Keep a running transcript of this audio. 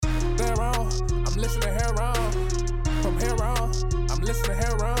listening here on. From here on, I'm listening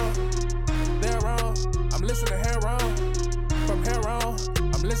here on. There on, I'm listening here on. From here on,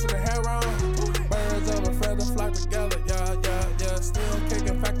 I'm listening here on. Birds of a feather flock together, yeah, yeah, yeah. Still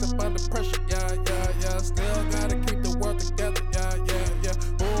kicking facts up under pressure, yeah, yeah, yeah. Still gotta keep the world together, yeah, yeah, yeah.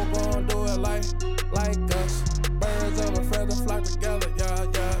 Who gon' do it like us? Birds of a feather flock together, yeah,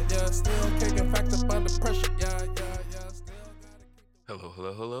 yeah, yeah. Still kicking facts up under pressure, yeah, yeah, yeah. Still gotta keep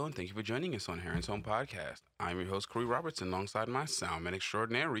the Hello, and thank you for joining us on Heron's Home Podcast. I'm your host, Corey Robertson, alongside my soundman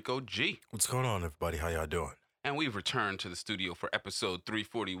extraordinaire, Rico G. What's going on, everybody? How y'all doing? And we've returned to the studio for episode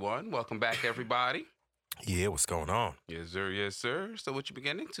 341. Welcome back, everybody. Yeah, what's going on? Yes, sir, yes, sir. So what you been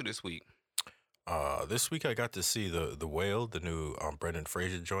getting into this week? This week I got to see the Whale, the new Brendan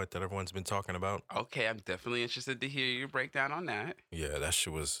Fraser joint that everyone's been talking about. Okay, I'm definitely interested to hear your breakdown on that. Yeah, that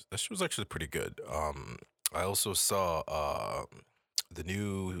shit was actually pretty good. I also saw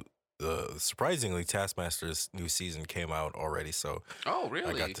surprisingly Taskmaster's new season came out already, so Oh,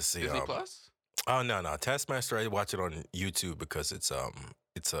 really? I got to see Disney Plus? Oh no, Taskmaster I watch it on YouTube because it's a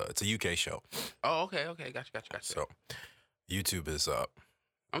UK show. Oh, okay. Gotcha. So YouTube is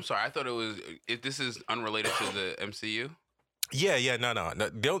I'm sorry. I thought it was. If this is unrelated to the MCU. Yeah, no.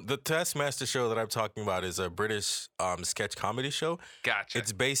 The Taskmaster show that I'm talking about is a British sketch comedy show. Gotcha.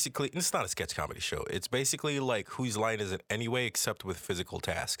 It's not a sketch comedy show. It's basically like Whose Line Is It Anyway, except with physical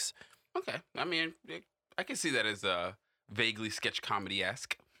tasks. Okay. I mean, I can see that as vaguely sketch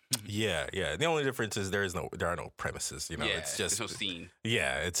comedy-esque. Yeah. The only difference is there are no premises. You know, Yeah, it's just there's no scene.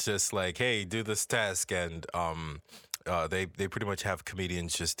 Yeah, it's just like, hey, do this task, and they pretty much have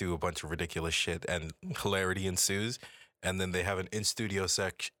comedians just do a bunch of ridiculous shit, and hilarity ensues. And then they have an in-studio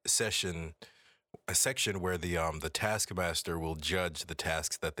section where the taskmaster will judge the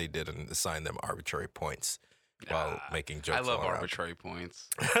tasks that they did and assign them arbitrary points while making jokes. I love all around. arbitrary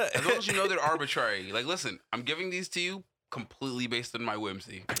points. As long as you know they're arbitrary. Like, listen, I'm giving these to you completely based on my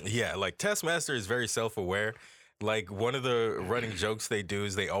whimsy. Yeah, like Taskmaster is very self-aware. Like, one of the running jokes they do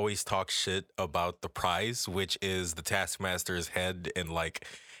is they always talk shit about the prize, which is the Taskmaster's head, and like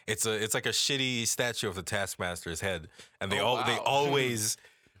it's like a shitty statue of the Taskmaster's head, and they're always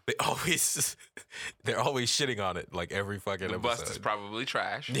shitting on it like every fucking The episode. bust is probably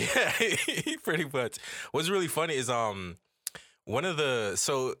trash. Yeah, pretty much. What's really funny is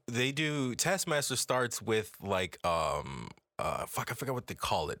Taskmaster starts with like I forgot what they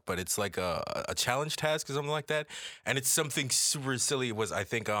call it, but it's like a challenge task or something like that, and it's something super silly. It was, I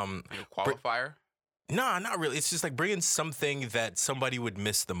think, Like a qualifier? No, not really. It's just like bringing something that somebody would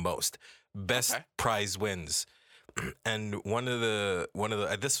miss the most. Best prize wins. And one of the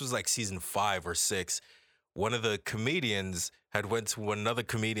this was like season 5 or 6. One of the comedians had went to another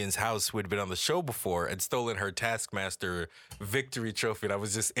comedian's house who had been on the show before and stolen her Taskmaster victory trophy that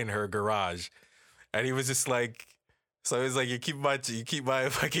was just in her garage. And he was just like, so he was like, you keep my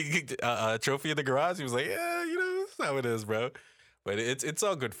fucking trophy in the garage? He was like, yeah, that's how it is, bro. But it's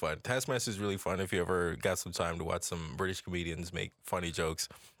all good fun. Taskmaster's really fun if you ever got some time to watch some British comedians make funny jokes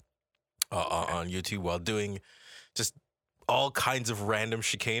on YouTube while doing just all kinds of random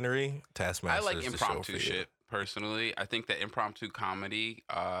chicanery. Taskmaster. I like impromptu shit, personally. I think that impromptu comedy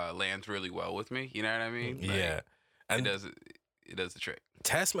lands really well with me. You know what I mean? Like, yeah. And it does the trick.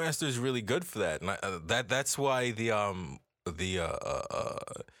 Taskmaster is really good for that. And that's why the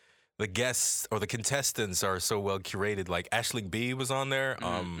guests or the contestants are so well curated. Like Aisling Bea was on there.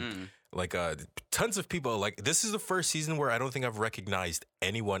 Like tons of people. Like, this is the first season where I don't think I've recognized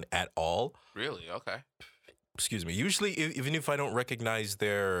anyone at all. Really? Okay. Excuse me. Usually, even if I don't recognize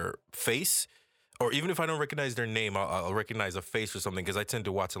their face, or even if I don't recognize their name, I'll recognize a face or something, because I tend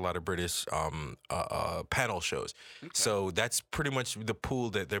to watch a lot of British panel shows. Okay. So that's pretty much the pool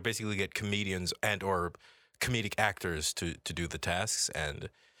that they basically get comedians and or comedic actors to do the tasks, and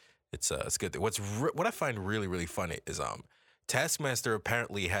it's good. What I find really, really funny is Taskmaster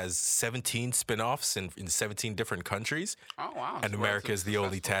apparently has 17 spinoffs in 17 different countries. Oh, wow. And America is the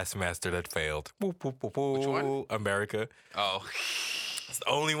only Taskmaster that failed. Which one? America. Oh. It's the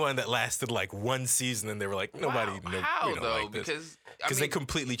only one that lasted like one season, and they were like, nobody knows. How, we don't though? like this. Because they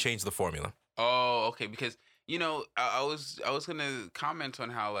completely changed the formula. Oh, okay. Because, I was going to comment on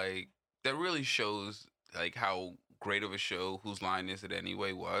how, like, that really shows, like, how great of a show Whose Line Is It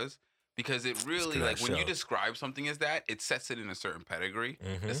Anyway was. Because it really, like, when you describe something as that, it sets it in a certain pedigree.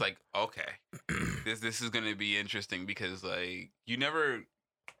 Mm-hmm. It's like, okay, this is going to be interesting, because, like, you never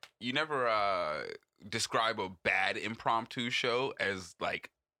describe a bad impromptu show as, like,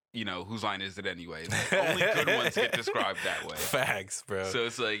 whose line is it anyway? Like, only good ones get described that way. Facts, bro. So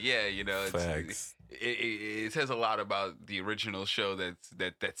it's like, yeah, Facts. it says a lot about the original show that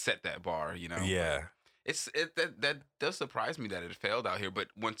set that bar. Yeah. That does surprise me that it failed out here. But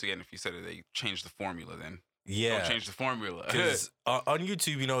once again, if you said it, they changed the formula, then Yeah. don't change the formula. Because on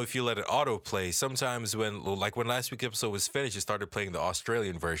YouTube, if you let it autoplay, sometimes when last week's episode was finished, it started playing the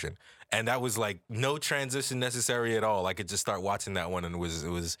Australian version, and that was like no transition necessary at all. I could just start watching that one, and it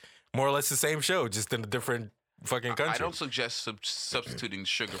was more or less the same show, just in a different fucking country. I don't suggest substituting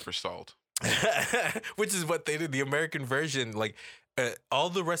sugar for salt. Which is what they did. The American version, all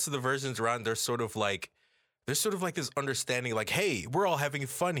the rest of the versions around, they're sort of like this understanding, like, hey, we're all having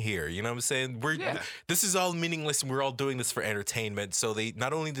fun here. You know what I'm saying? This is all meaningless, and we're all doing this for entertainment. So they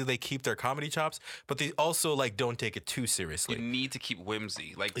not only do they keep their comedy chops, but they also don't take it too seriously. You need to keep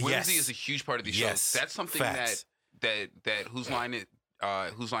whimsy. Whimsy is a huge part of these shows. That's something that Whose Line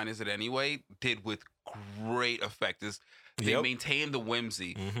Is It Anyway did with great effect. They maintained the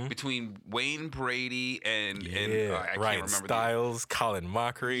whimsy between Wayne Brady and I can't remember Styles, Colin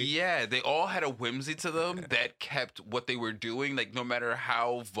Mockery. Yeah, they all had a whimsy to them that kept what they were doing, no matter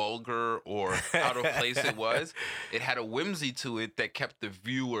how vulgar or out of place it was, it had a whimsy to it that kept the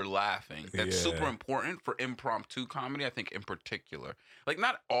viewer laughing. That's super important for impromptu comedy, I think, in particular.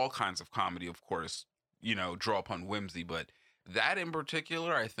 Not all kinds of comedy, of course, draw upon whimsy, but that in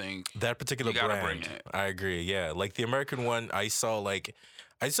particular, I think that particular brand, bring it. I agree. Yeah, the American one, I saw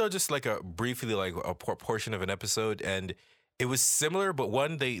just briefly a portion of an episode, and it was similar, but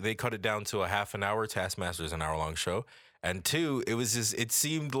one, they cut it down to a half an hour. Taskmaster's an hour-long show, and two, it was just, it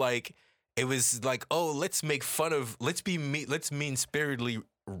seemed like it was oh, let's make fun of, let's mean-spiritedly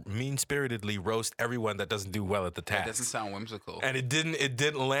roast everyone that doesn't do well at the task. It doesn't sound whimsical, and it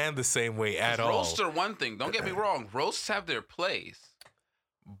didn't land the same way at all. Roasts are one thing. Don't get me wrong. Roasts have their place,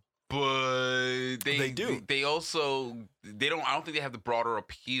 but they do. They also I don't think they have the broader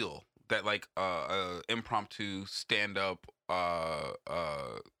appeal that impromptu stand-up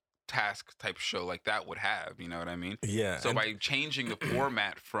task type show like that would have. You know what I mean? Yeah. So by changing the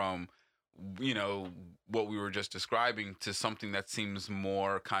format from what we were just describing to something that seems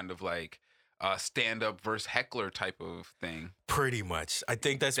more kind of stand-up versus heckler type of thing. Pretty much. I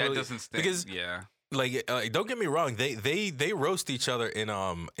think that really doesn't stand, because don't get me wrong, they roast each other in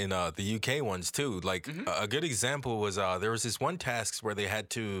the UK ones too. A good example was there was this one task where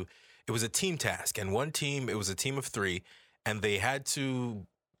it was a team task, and it was a team of 3, and they had to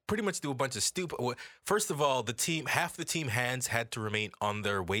pretty much do a bunch of stupid. First of all, half the team hands had to remain on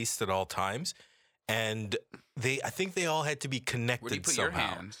their waist at all times, and I think they all had to be connected. Where do you put somehow.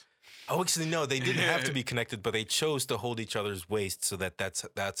 Your hands? Oh, actually, no, they didn't have to be connected, but they chose to hold each other's waist so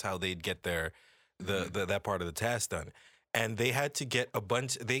that's how they'd get that part of the task done. And they had to get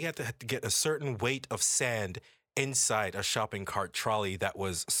to get a certain weight of sand inside a shopping cart trolley that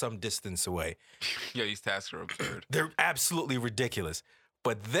was some distance away. Yeah, these tasks are absurd. They're absolutely ridiculous.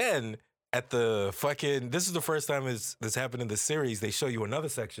 But then at this is the first time this happened in the series, they show you another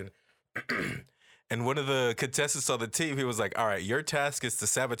section. And one of the contestants on the team, he was like, all right, your task is to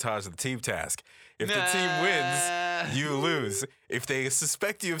sabotage the team task. If the team wins, you lose. If they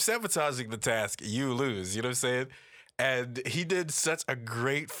suspect you of sabotaging the task, you lose. You know what I'm saying? And he did such a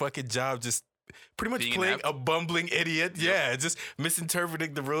great fucking job just pretty much playing a bumbling idiot. Yep. Yeah, just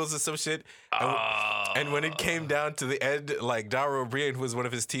misinterpreting the rules and some shit. And when it came down to the end, Dara O'Brien, who was one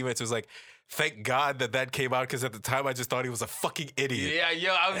of his teammates, was like, thank God that came out, because at the time I just thought he was a fucking idiot.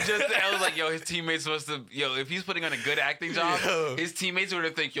 Yeah, I was like, his teammates must have, if he's putting on a good acting job, his teammates would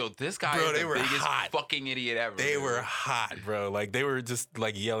have think, this guy is the biggest fucking idiot ever. They were hot, bro. They were just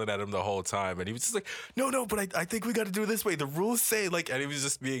yelling at him the whole time, and he was just like, no, but I think we got to do it this way. The rules say and he was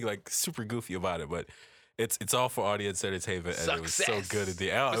just being super goofy about it, but. It's all for audience entertainment, and it was so good at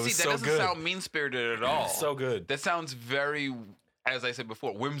the end. It was so good. That doesn't sound mean-spirited at all. So good. That sounds very, as I said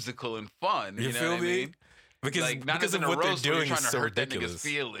before, whimsical and fun. You feel me? I mean? Because of what they're doing is so ridiculous.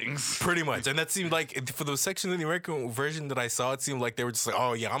 Feelings. Pretty much. And that seemed for the section of the American version that I saw, it seemed like they were just like,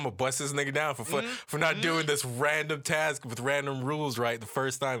 oh yeah, I'm gonna bust this nigga down for not doing this random task with random rules right the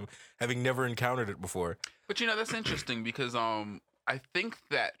first time, having never encountered it before. But that's interesting because I think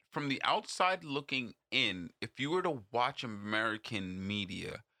that from the outside looking in, if you were to watch American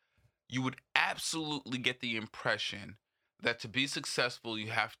media, you would absolutely get the impression that to be successful,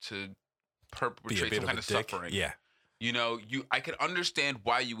 you have to perpetrate some kind of suffering. Yeah. I could understand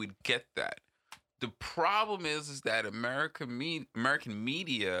why you would get that. The problem is that American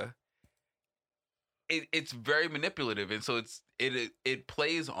media, it's very manipulative, and so it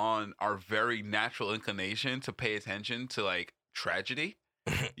plays on our very natural inclination to pay attention to tragedy.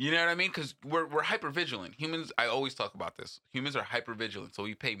 You know what I mean? Because we're hyper vigilant. Humans, I always talk about this. Humans are hyper vigilant, so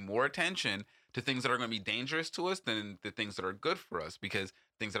we pay more attention to things that are going to be dangerous to us than the things that are good for us, because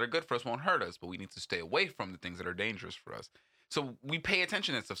things that are good for us won't hurt us, but we need to stay away from the things that are dangerous for us. So we pay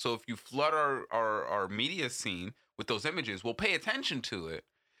attention to stuff. So if you flood our media scene with those images, we'll pay attention to it.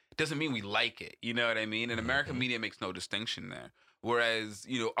 It doesn't mean we like it. You know what I mean? And American media makes no distinction there. Whereas,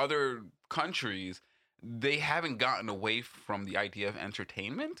 other countries, they haven't gotten away from the idea of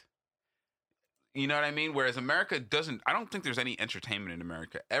entertainment. You know what I mean? Whereas America doesn't, I don't think there's any entertainment in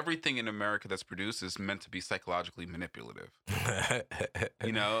America. Everything in America that's produced is meant to be psychologically manipulative.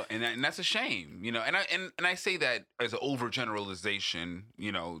 And that's a shame, and I say that as an overgeneralization,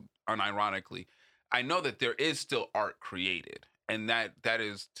 unironically. I know that there is still art created, and that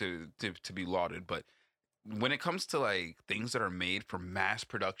is to be lauded. But when it comes to like things that are made for mass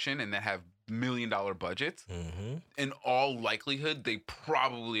production and that have $1 million budgets, in all likelihood, they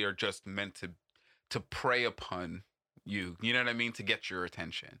probably are just meant to prey upon you. You know what I mean? To get your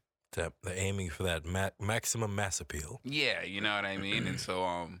attention. They're aiming for that maximum mass appeal. Yeah, you know what I mean? And so,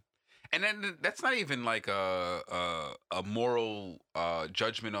 and then that's not even like a moral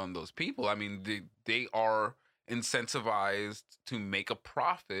judgment on those people. I mean, they are incentivized to make a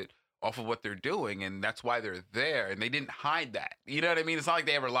profit off of what they're doing, and that's why they're there, and they didn't hide that. You know what I mean? It's not like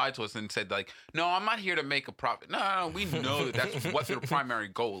they ever lied to us and said like, no, I'm not here to make a profit. No, we know that's what their primary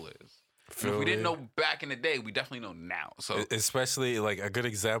goal is. If we didn't know back in the day, we definitely know now. So especially like a good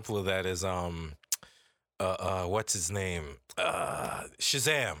example of that is what's his name?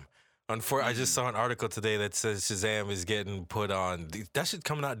 Shazam. I just saw an article today that says Shazam is getting put on. That shit's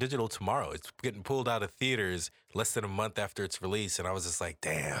coming out digital tomorrow. It's getting pulled out of theaters less than a month after its release, and I was just like,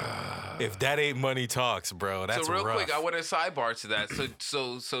 damn. If that ain't money talks, bro, that's rough. So real quick, I want to sidebar to that.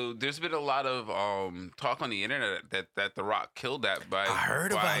 So there's been a lot of talk on the internet that The Rock killed that by I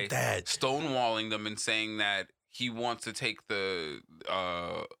heard about that, stonewalling them and saying that he wants to take the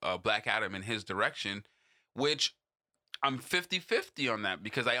Black Adam in his direction, which I'm 50-50 on that,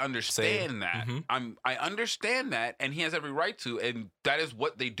 because I understand that. I understand that, and he has every right to, and that is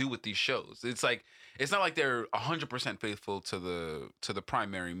what they do with these shows. It's like, it's not like they're 100% faithful to the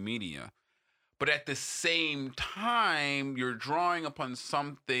primary media. But at the same time, you're drawing upon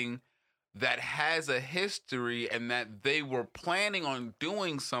something that has a history and that they were planning on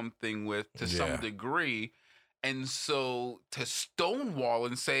doing something with to some degree. And so to stonewall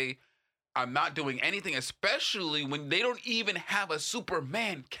and say, I'm not doing anything, especially when they don't even have a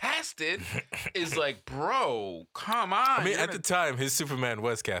Superman casted, is like, bro, come on. I mean, at the time, his Superman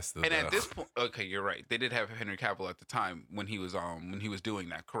was casted. And at this point, okay, you're right. They did have Henry Cavill at the time when he was doing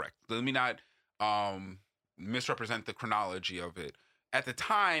that. Correct. Let me not misrepresent the chronology of it. At the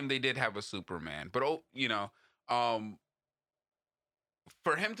time, they did have a Superman, but for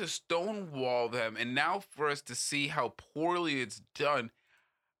him to stonewall them, and now for us to see how poorly it's done,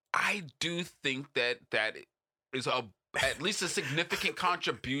 I do think that is at least a significant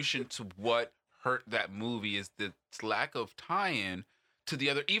contribution to what hurt that movie, is the lack of tie-in to the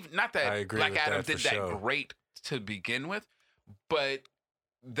other. Even not that Black Adam did that great to begin with, but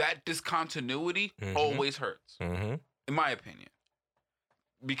that discontinuity always hurts, in my opinion.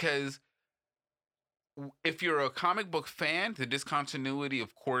 Because if you're a comic book fan, the discontinuity,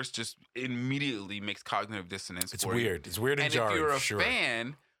 of course, just immediately makes cognitive dissonance. It's weird. It's weird and jarring. And if you're a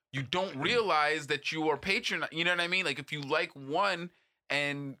fan, you don't realize that you are patronizing. You know what I mean? Like, if you like one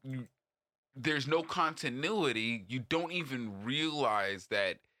and there's no continuity, you don't even realize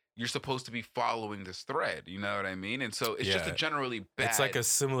that you're supposed to be following this thread. You know what I mean? And so it's just a generally bad. It's like a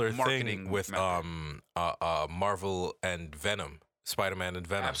similar thing with Marvel and Venom, Spider-Man and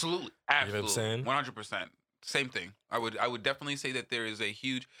Venom. Absolutely. You know what I'm saying? 100%. Same thing. I would definitely say that there is a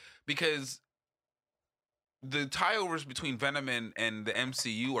huge, because the tie-overs between Venom and the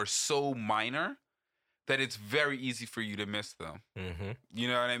MCU are so minor that it's very easy for you to miss them. You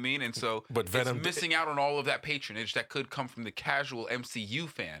know what I mean? And so but Venom, it's missing out on all of that patronage that could come from the casual MCU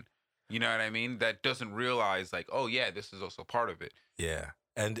fan. You know what I mean? That doesn't realize, like, oh yeah, this is also part of it. Yeah.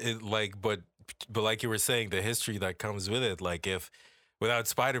 And it but like you were saying, the history that comes with it, like without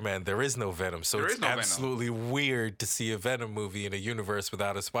Spider-Man, there is no Venom. So it's absolutely weird to see a Venom movie in a universe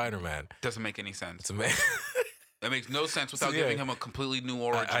without a Spider-Man. Doesn't make any sense. That makes no sense without giving him a completely new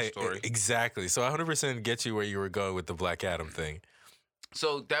origin story. Exactly. So 100% get you where you were going with the Black Adam thing.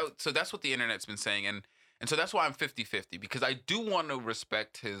 So that's what the internet's been saying, and so that's why I'm 50-50, because I do want to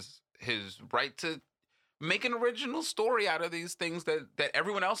respect his right to make an original story out of these things that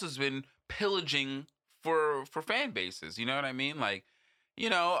everyone else has been pillaging for fan bases. You know what I mean? Like,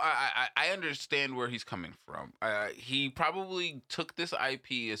 I understand where he's coming from. He probably took this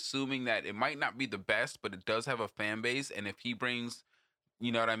IP assuming that it might not be the best, but it does have a fan base. And if he brings,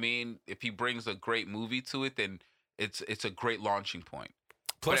 you know what I mean? If he brings a great movie to it, then it's a great launching point.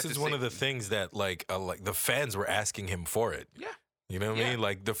 Plus, it's one of the things that like the fans were asking him for it. Yeah. You know what I mean?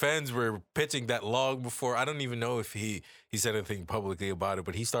 Like the fans were pitching that long before. I don't even know if he said anything publicly about it,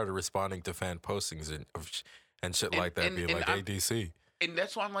 but he started responding to fan postings and shit like that, being like, "Hey, DC." And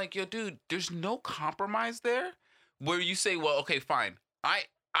that's why I'm like, yo, dude, there's no compromise there where you say, well, okay, fine.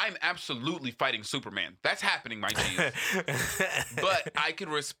 I'm absolutely fighting Superman. That's happening, my G's. But I can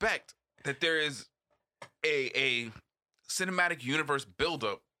respect that there is a cinematic universe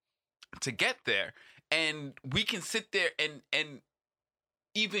buildup to get there. And we can sit there and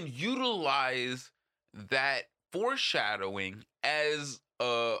even utilize that foreshadowing as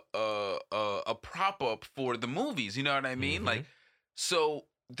a prop up for the movies. You know what I mean? Mm-hmm. Like, so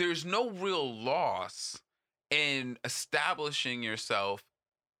there's no real loss in establishing yourself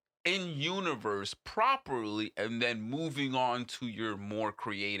in universe properly and then moving on to your more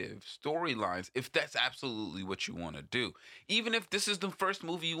creative storylines if that's absolutely what you want to do. Even if this is the first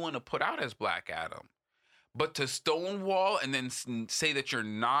movie you want to put out as Black Adam. But to stonewall and then say that you're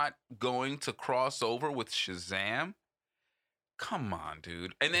not going to cross over with Shazam? Come on,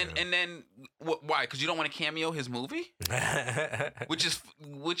 dude. And then why? Because you don't want to cameo his movie?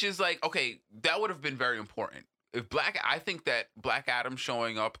 which is like, okay, that would have been very important. I think that Black Adam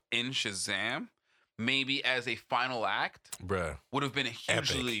showing up in Shazam, maybe as a final act, would have been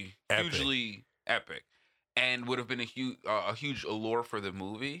hugely epic, and would have been a huge allure for the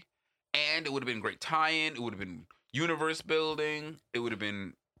movie. And it would have been great tie-in. It would have been universe building. It would have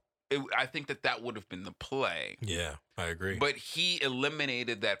been. I think that would have been the play. Yeah, I agree. But he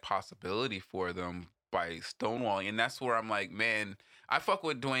eliminated that possibility for them by stonewalling, and that's where I'm like, man, I fuck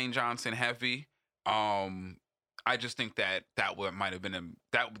with Dwayne Johnson heavy. I just think that might have been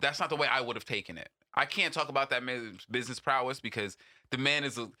that's not the way I would have taken it. I can't talk about that man's business prowess because the man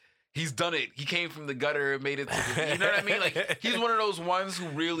he's done it. He came from the gutter and made it. You know what I mean? Like, he's one of those ones who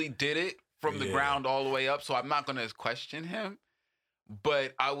really did it from the ground all the way up. So I'm not going to question him.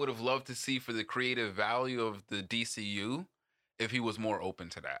 But I would have loved to see for the creative value of the DCU if he was more open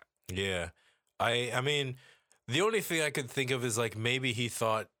to that. Yeah. I mean, the only thing I could think of is like maybe he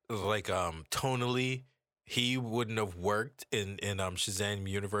thought like tonally he wouldn't have worked in Shazam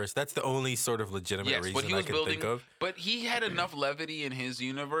universe. That's the only sort of legitimate reason I can think of. But he had enough levity in his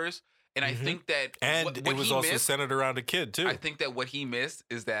universe, and I think that it was also centered around a kid too. I think that what he missed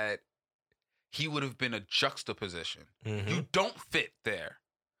is that he would have been a juxtaposition. You don't fit there.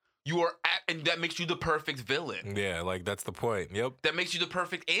 You are and that makes you the perfect villain. Yeah, like that's the point. Yep. That makes you the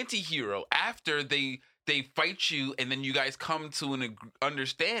perfect anti-hero after they fight you and then you guys come to an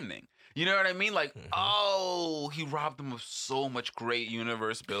understanding. You know what I mean? Like, he robbed them of so much great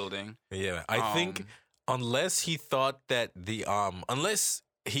universe building. Yeah, I think unless he thought that unless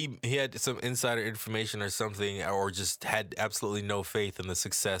he had some insider information or something, or just had absolutely no faith in the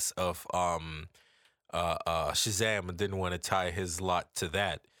success of Shazam and didn't want to tie his lot to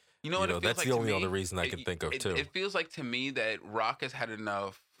that. You know, that's like the only other reason I can think of too. It feels like to me that Rock has had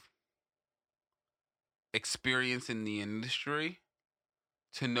enough experience in the industry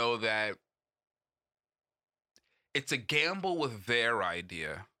to know that it's a gamble with their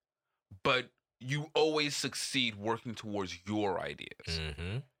idea, but you always succeed working towards your ideas.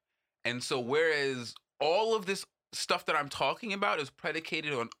 And so whereas all of this stuff that I'm talking about is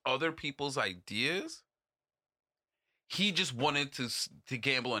predicated on other people's ideas, he just wanted to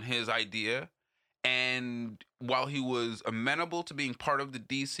gamble on his idea. And while he was amenable to being part of the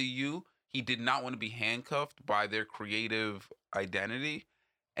DCU, he did not want to be handcuffed by their creative identity.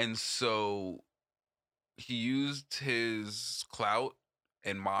 And so he used his clout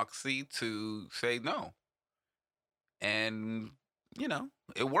and moxie to say no. And,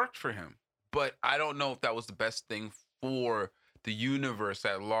 it worked for him. But I don't know if that was the best thing for the universe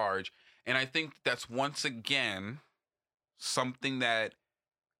at large. And I think that's once again something that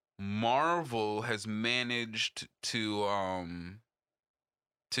Marvel has managed to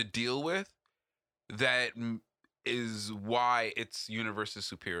deal with. That is why its universe is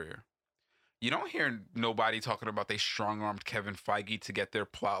superior. You don't hear nobody talking about they strong-armed Kevin Feige to get their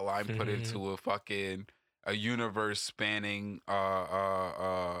plot line put into a universe spanning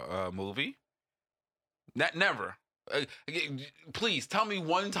movie. Never. Please tell me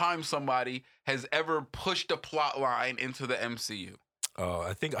one time somebody has ever pushed a plot line into the MCU. Oh,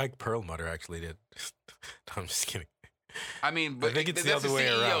 I think Ike Perlmutter actually did. No, I'm just kidding. I mean, but I think it's the other way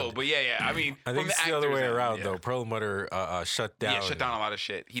around. But yeah. I mean, I think it's the other way around though. Perlmutter shut down. Yeah, shut down a lot of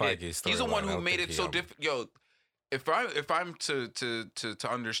shit. He did. He's the one who made it so different. Yo, if I'm to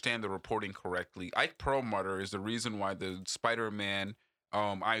understand the reporting correctly, Ike Perlmutter is the reason why the Spider-Man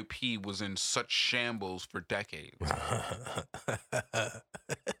IP was in such shambles for decades.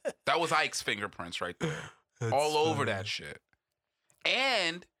 That was Ike's fingerprints right there. All over that shit.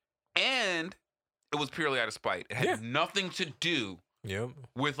 And it was purely out of spite. It had nothing to do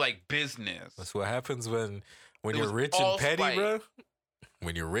with like business. That's what happens when you're rich and petty, bro.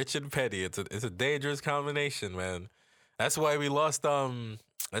 When you're rich and petty, it's a dangerous combination, man. That's why we lost the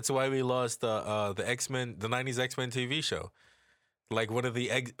X-Men, the 90s X-Men TV show. Like one of the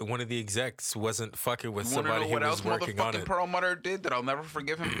execs wasn't fucking with somebody who was working on it. Perlmutter did that I'll never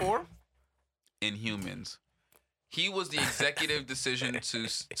forgive him for? Inhumans. He was the executive decision to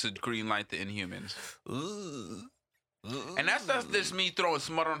greenlight the Inhumans. And that's not just me throwing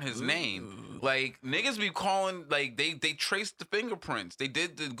smut on his name. Like, niggas be calling, like, they traced the fingerprints. They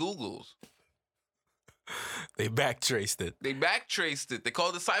did the Googles. They backtraced it. They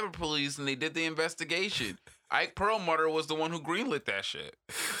called the cyber police and they did the investigation. Ike Perlmutter was the one who greenlit that shit.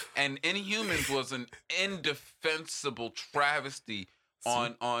 And Inhumans was an indefensible travesty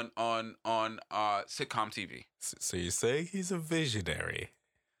on sitcom TV. So you say he's a visionary?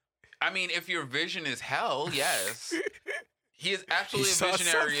 I mean, if your vision is hell, yes. He is absolutely a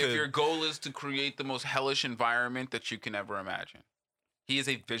visionary if your goal is to create the most hellish environment that you can ever imagine. He is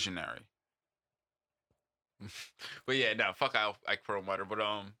a visionary. But yeah, no, fuck Ike Perlmutter. But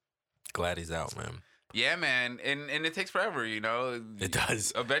glad he's out, man. Yeah, man, and it takes forever, you know. It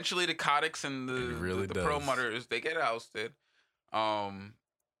does. Eventually, the Kotiks and the Perlmutters, they get ousted. I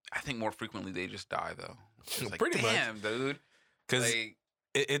think more frequently they just die though. Like, pretty damn, much, dude. Because like,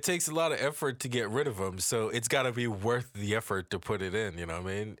 it takes a lot of effort to get rid of them, so it's got to be worth the effort to put it in. You know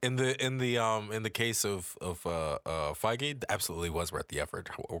what I mean? In the case of Feige, it absolutely was worth the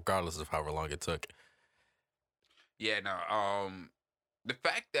effort, regardless of however long it took. Yeah, no. The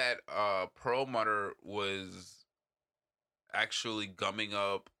fact that Perlmutter was actually gumming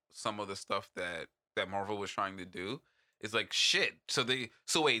up some of the stuff that Marvel was trying to do is like shit. So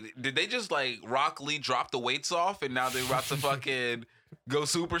wait, did they just like Rock Lee drop the weights off and now they're about to fucking go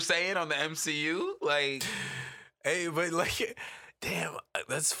Super Saiyan on the MCU? Like, hey, but like, damn,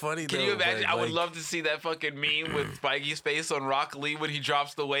 that's funny. Can you imagine? I would love to see that fucking meme with Feige's face on Rock Lee when he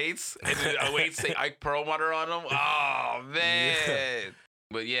drops the weights and then weights say Ike Perlmutter on them. Oh man. Yeah.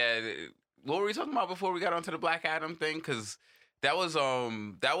 But yeah, what were we talking about before we got onto the Black Adam thing? Because that was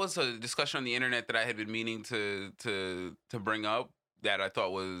a discussion on the internet that I had been meaning to bring up that I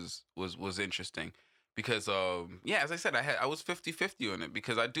thought was interesting. Because yeah, as I said, I was 50-50 on it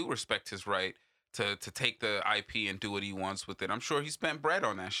because I do respect his right to take the IP and do what he wants with it. I'm sure he spent bread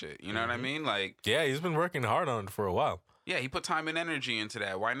on that shit. You know what I mean? Like, yeah, he's been working hard on it for a while. Yeah, he put time and energy into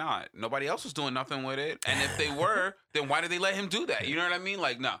that. Why not? Nobody else was doing nothing with it. And if they were, then why did they let him do that? You know what I mean?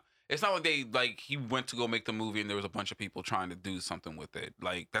 Like, no. It's not like he went to go make the movie and there was a bunch of people trying to do something with it.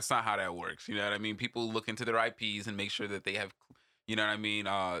 Like, that's not how that works. You know what I mean? People look into their IPs and make sure that they have, you know what I mean,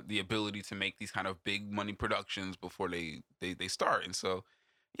 the ability to make these kind of big money productions before they start. And so,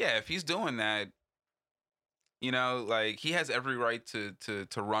 yeah, if he's doing that, you know, like, he has every right to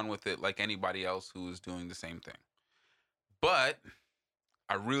run with it like anybody else who is doing the same thing. But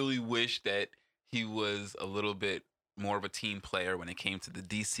I really wish that he was a little bit more of a team player when it came to the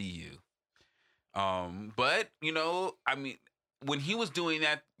DCU. But, you know, I mean, when he was doing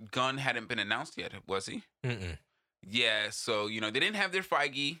that, Gunn hadn't been announced yet, was he? Mm-mm. Yeah, so, you know, they didn't have their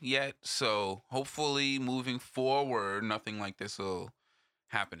Feige yet. So hopefully moving forward, nothing like this will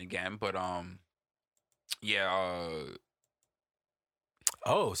happen again. But, yeah.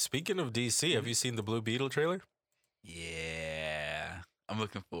 Oh, speaking of DC, have you seen the Blue Beetle trailer? Yeah, I'm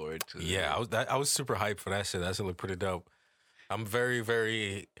looking forward to it. Yeah, I was super hyped for that shit. That shit looked pretty dope. I'm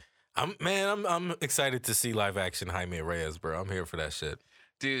I'm excited to see live action Jaime Reyes, bro. I'm here for that shit.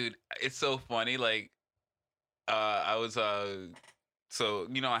 Dude, it's so funny. Like, I was so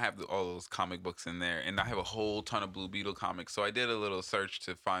you know I have all those comic books in there, and I have a whole ton of Blue Beetle comics. So I did a little search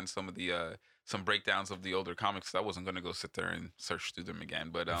to find some of the some breakdowns of the older comics. I wasn't gonna go sit there and search through them again,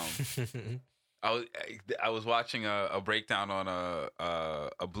 but I was watching a breakdown on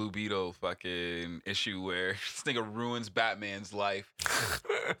a Blue Beetle fucking issue where this nigga ruins Batman's life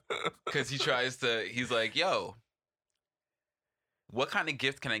because he's like, yo, what kind of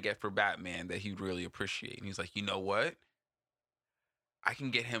gift can I get for Batman that he'd really appreciate? And he's like, you know what? I can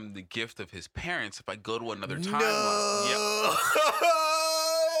get him the gift of his parents if I go to another timeline. No.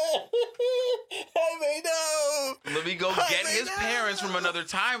 Let me go get his parents from another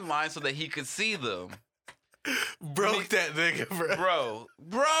timeline so that he could see them. Broke that nigga,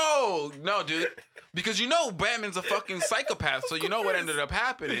 bro. No, dude. Because you know Batman's a fucking psychopath, so you know what ended up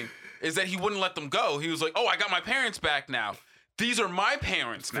happening is that he wouldn't let them go. He was like, oh, I got my parents back now. These are my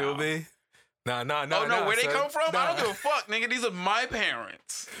parents now. Feel me? Nah. Oh, no, where they son. come from? Nah. I don't give a fuck, nigga. These are my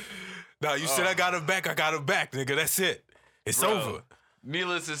parents. Nah, you said I got him back, nigga. That's it. It's over.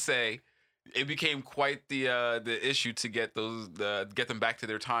 Needless to say, it became quite the issue to get get them back to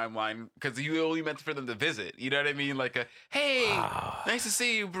their timeline because you only meant for them to visit. You know what I mean? Like hey, nice to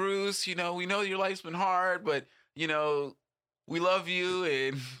see you, Bruce. You know, we know your life's been hard, but you know, we love you.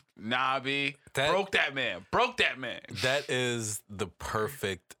 And Nabi broke that man. That is the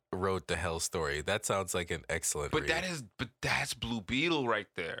perfect Road to Hell story. That sounds like an excellent. But that's Blue Beetle right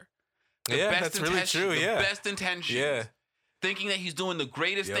there. That's really true. The best intentions. Yeah. Thinking that he's doing the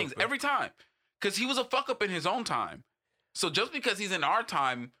greatest things every time. Because he was a fuck up in his own time. So just because he's in our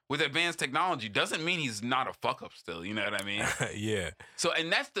time with advanced technology doesn't mean he's not a fuck up still. You know what I mean? Yeah. So,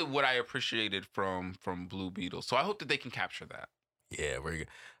 and that's what I appreciated from Blue Beetle. So I hope that they can capture that. Yeah, we're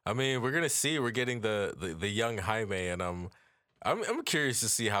gonna see. We're getting the young Jaime, and I'm curious to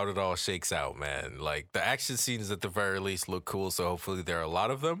see how it all shakes out, man. Like the action scenes at the very least look cool. So hopefully there are a lot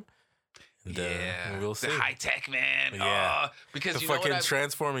of them. And, we'll see. The high tech, man. Yeah, because the you know fucking what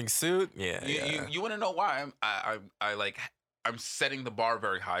transforming suit. Yeah, you want to know why I'm setting the bar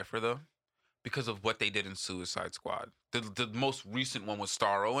very high for them because of what they did in Suicide Squad. The most recent one with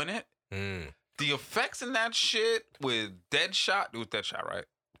Starro in it. The effects in that shit with Deadshot, right?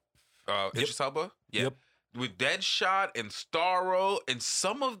 Idris Elba, yeah. Yep. With Deadshot and Starro and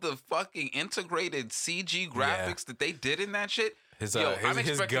some of the fucking integrated CG graphics that they did in that shit. I'm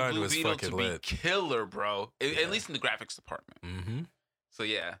expecting gun Blue was Beetle fucking to lit. be killer, bro. At least in the graphics department. Mm-hmm. So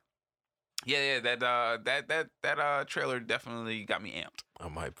yeah. That trailer definitely got me amped.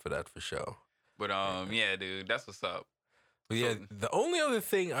 I'm hyped for that for sure. But yeah, dude, that's what's up. But yeah, the only other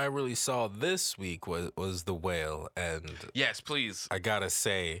thing I really saw this week was The Whale, and yes, please. I gotta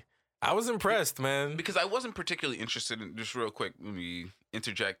say, I was impressed, man. Because I wasn't particularly interested in, just real quick, let me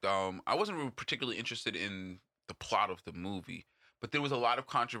interject. I wasn't really particularly interested in the plot of the movie. But there was a lot of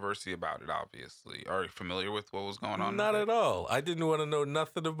controversy about it, obviously. Are you familiar with what was going on? Not at all. I didn't want to know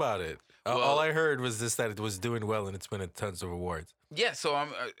nothing about it. All I heard was that it was doing well and it's winning tons of awards. Yeah, so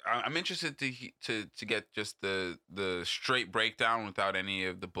I'm interested to get just the straight breakdown without any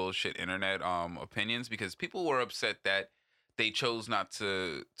of the bullshit internet opinions, because people were upset that they chose not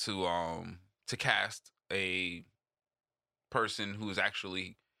to cast a person who is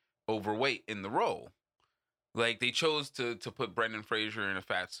actually overweight in the role. Like, they chose to put Brendan Fraser in a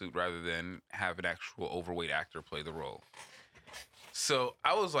fat suit rather than have an actual overweight actor play the role. So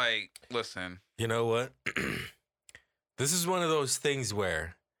I was like, listen. You know what? This is one of those things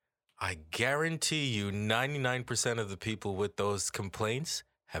where I guarantee you 99% of the people with those complaints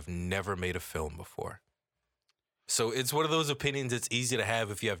have never made a film before. So it's one of those opinions it's easy to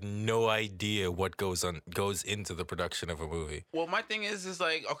have if you have no idea what goes into the production of a movie. Well, my thing is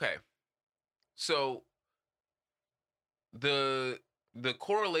like, okay, so the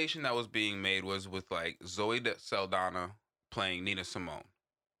correlation that was being made was with like Zoe Saldana playing Nina Simone,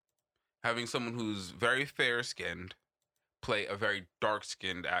 having someone who's very fair skinned play a very dark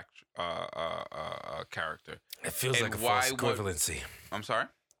skinned character. It feels like a false equivalency. I'm sorry?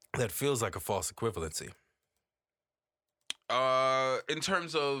 That feels like a false equivalency. In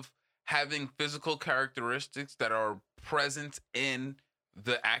terms of having physical characteristics that are present in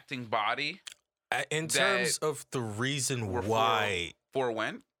the acting body. In terms of the reason why. For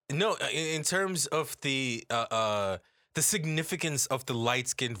when? No, in terms of the significance of the light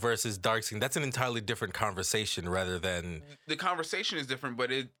skin versus dark skin, that's an entirely different conversation rather than. The conversation is different,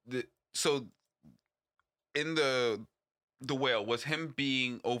 but so in the Whale, was him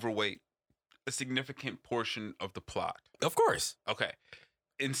being overweight a significant portion of the plot? Of course. Okay.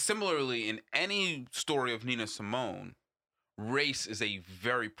 And similarly, in any story of Nina Simone, race is a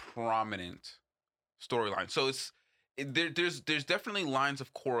very prominent storyline. So there's definitely lines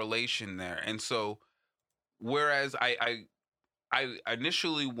of correlation there. And so whereas I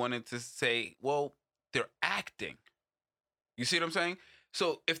initially wanted to say, well, they're acting. You see what I'm saying?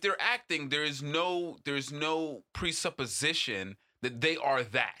 So if they're acting, there's no presupposition that they are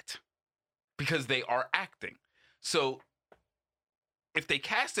that, because they are acting. So if they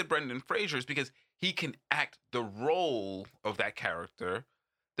casted Brendan Fraser, it's because he can act the role of that character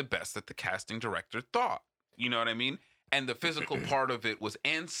the best that the casting director thought. You know what I mean? And the physical part of it was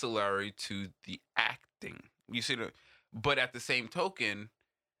ancillary to the acting. You see, but at the same token,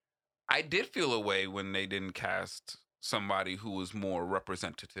 I did feel a way when they didn't cast somebody who was more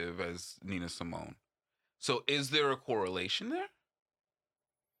representative as Nina Simone. So is there a correlation there?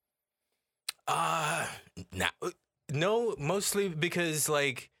 No, mostly because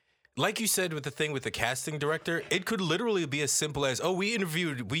like like you said with the thing with the casting director, it could literally be as simple as, oh,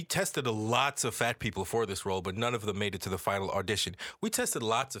 we tested lots of fat people for this role, but none of them made it to the final audition. We tested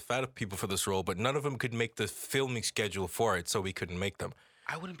lots of fat people for this role, but none of them could make the filming schedule for it, so we couldn't make them.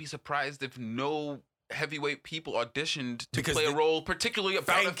 I wouldn't be surprised if no heavyweight people auditioned to play a role, particularly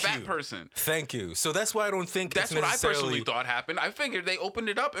about a fat person. Thank you. So that's why I don't think that's what I personally thought happened. I figured they opened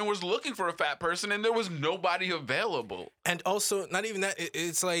it up and was looking for a fat person, and there was nobody available. And also, not even that.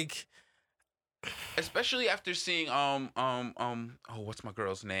 It's like, especially after seeing what's my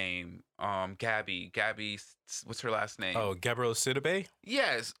girl's name? Gabby. What's her last name? Oh, Gabrielle Sidibe?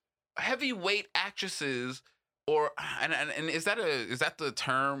 Yes, heavyweight actresses. And is that the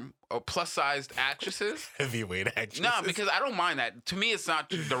term? Plus-sized actresses? Heavyweight actresses? No, because I don't mind that. To me, it's not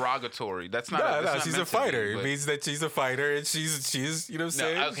derogatory. That's not. No, she's a fighter. It means that she's a fighter, and she's you know what I'm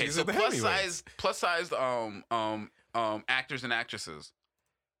saying? Okay, she's so plus-sized actors and actresses.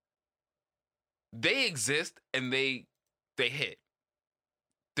 They exist and they hit.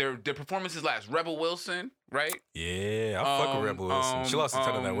 Their performances last. Rebel Wilson, right? Yeah, I fuck with Rebel Wilson. She lost a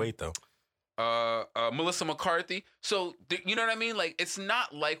ton of that weight though. Melissa McCarthy. So you know what I mean? Like, it's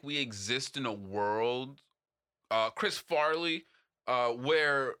not like we exist in a world, Chris Farley,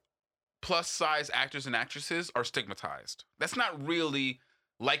 where plus size actors and actresses are stigmatized. That's not really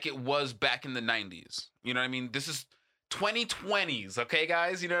like it was back in the 90s. You know what I mean? This is 2020s, okay,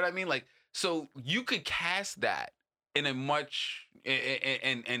 guys? You know what I mean? Like, so you could cast that in a much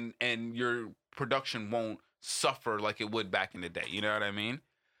and your production won't suffer like it would back in the day. You know what I mean?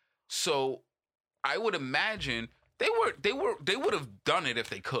 So I would imagine they would have done it if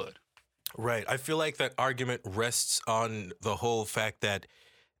they could. Right. I feel like that argument rests on the whole fact that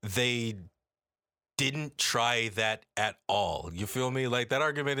they didn't try that at all. You feel me? Like, that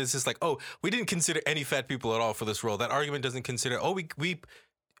argument is just like, oh, we didn't consider any fat people at all for this role. That argument doesn't consider, oh, we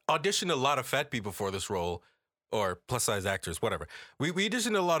auditioned a lot of fat people for this role, or plus size actors, whatever. We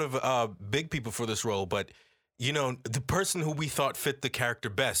auditioned a lot of big people for this role, but you know, the person who we thought fit the character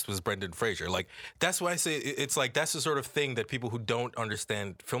best was Brendan Fraser. Like, that's why I say it's like, that's the sort of thing that people who don't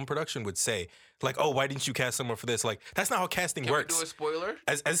understand film production would say. Like, oh, why didn't you cast someone for this? Like, that's not how casting works. Can we do a spoiler?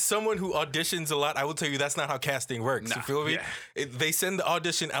 As someone who auditions a lot, I will tell you that's not how casting works. You feel me? Yeah. They send the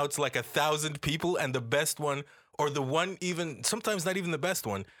audition out to like 1,000 people, and the best one, or the one even, sometimes not even the best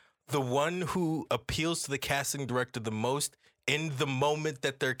one, the one who appeals to the casting director the most in the moment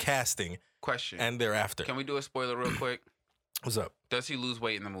that they're casting. Question. And thereafter. Can we do a spoiler real quick? What's up? Does he lose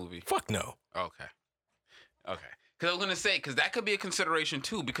weight in the movie? Fuck no. Okay. Because I was going to say, because that could be a consideration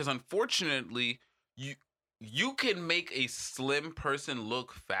too, because unfortunately, you can make a slim person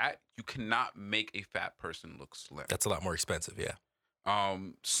look fat. You cannot make a fat person look slim. That's a lot more expensive, yeah.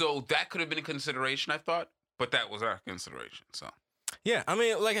 So that could have been a consideration, I thought, but that was our consideration, so. Yeah, I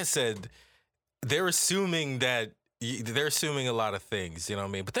mean, like I said, they're assuming a lot of things, you know what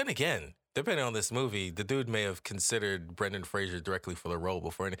I mean? But then again, depending on this movie, the dude may have considered Brendan Fraser directly for the role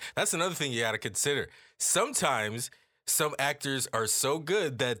before. That's another thing you got to consider. Sometimes some actors are so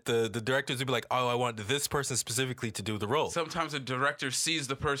good that the directors would be like, oh, I want this person specifically to do the role. Sometimes the director sees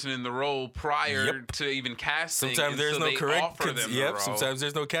the person in the role prior to even casting. Sometimes there's no correct. Yep. Sometimes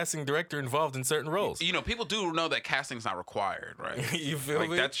there's no casting director involved in certain roles. You know, people do know that casting's not required, right? You feel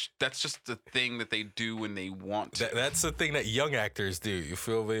me? That's just the thing that they do when they want to. That's the thing that young actors do. You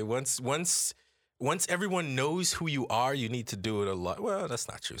feel me? Once everyone knows who you are, you need to do it a lot. Well, that's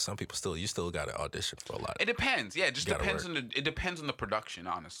not true. Some people you still got to audition for a lot. It depends. Yeah, it just depends it depends on the production,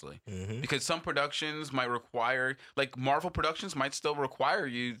 honestly. Mm-hmm. Because some productions might require, like Marvel productions might still require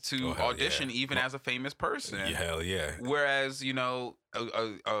you to audition even as a famous person. Hell yeah. Whereas, you know,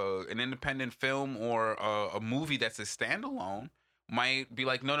 an independent film or a movie that's a standalone might be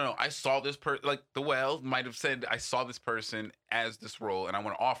like, no, I saw this person, like The Whale might have said, I saw this person as this role and I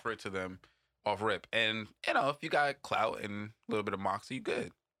want to offer it to them off rip. And, you know, if you got clout and a little bit of moxie, you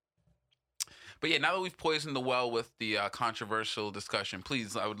good. But yeah, now that we've poisoned the well with the controversial discussion,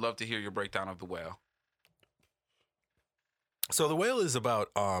 please, I would love to hear your breakdown of The Whale. So The Whale is about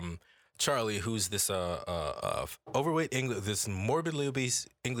Charlie, who's this overweight this morbidly obese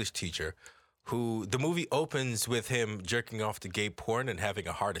English teacher, who the movie opens with him jerking off to gay porn and having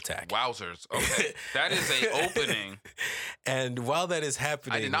a heart attack. Wowzers. Okay. That is a opening. And while that is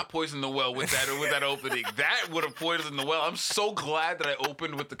happening... I did not poison the well with that opening. That would have poisoned the well. I'm so glad that I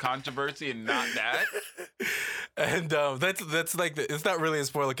opened with the controversy and not that. And that's like... it's not really a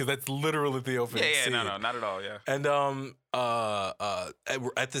spoiler because that's literally the opening scene. No, not at all, yeah. And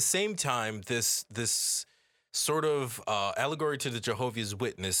at the same time, this sort of allegory to the Jehovah's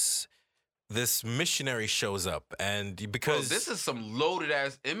Witness... this missionary shows up, and because this is some loaded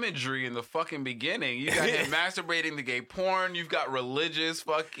ass imagery in the fucking beginning. You got him masturbating to gay porn. You've got religious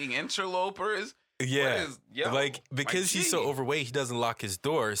fucking interlopers. Yeah, because he's so overweight, he doesn't lock his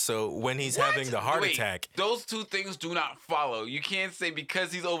door. So when he's having the heart attack, those two things do not follow. You can't say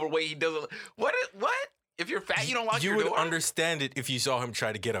because he's overweight, he doesn't. What? If you're fat, you don't lock your door? You would understand it if you saw him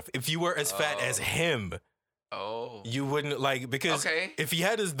try to get up. If you were as fat as him, you wouldn't because if he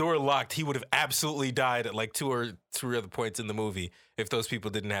had his door locked, he would have absolutely died at like 2 or 3 other points in the movie if those people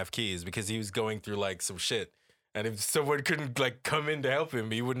didn't have keys, because he was going through like some shit. And if someone couldn't like come in to help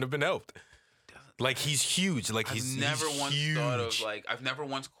him, he wouldn't have been helped. Like, he's huge. Like, I've never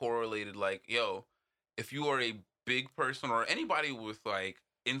once correlated, like, yo, if you are a big person or anybody with, like,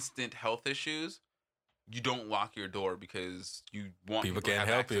 instant health issues, you don't lock your door because you want people to have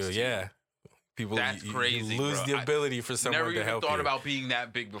help you. Yeah. People, that's crazy, you lose the ability for someone to help you. Never even thought about being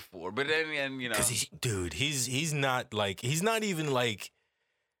that big before. But then, you know. Because, he's not, like, he's not even, like,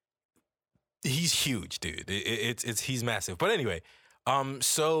 he's huge, dude. He's massive. But anyway,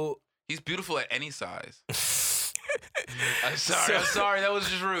 so... He's beautiful at any size. I'm sorry. That was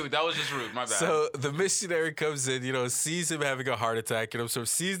just rude. My bad. So the missionary comes in, sees him having a heart attack, so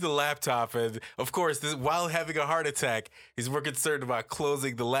sees the laptop, and of course, while having a heart attack, he's more concerned about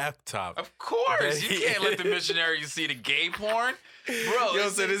closing the laptop. Of course, you can't let the missionary see the gay porn, bro.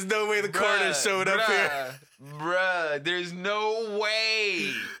 So there's no way the coroner showed up here, bruh. There's no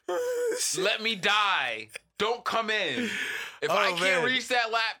way. Let me die. Don't come in. If I can't reach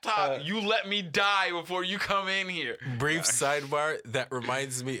that laptop, you let me die before you come in here. Brief sidebar, that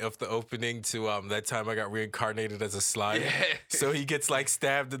reminds me of the opening to that time I got reincarnated as a slime. Yeah. So he gets like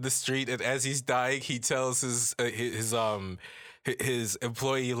stabbed in the street, and as he's dying, he tells his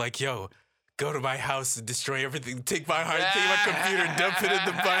employee, like, yo, go to my house and destroy everything. Take my heart, take my computer, dump it in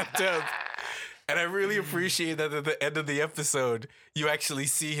the bathtub. And I really appreciate that at the end of the episode, you actually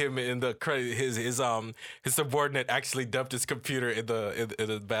see him in the credit. His subordinate actually dumped his computer in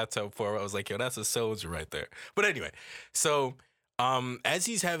the bathtub for him. I was like, yo, that's a soldier right there. But anyway, so as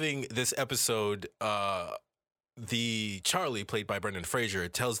he's having this episode, the Charlie, played by Brendan Fraser,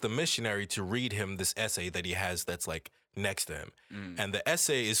 tells the missionary to read him this essay that he has that's like next to him. And the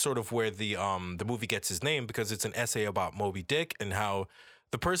essay is sort of where the movie gets his name, because it's an essay about Moby Dick and how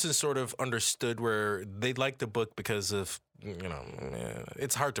the person sort of understood where they liked the book because of,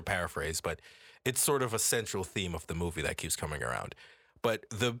 it's hard to paraphrase, but it's sort of a central theme of the movie that keeps coming around. But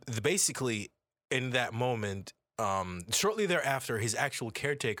the basically in that moment, shortly thereafter, his actual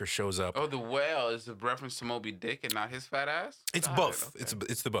caretaker shows up. Oh, the whale is a reference to Moby Dick and not his fat ass? It's both. Okay.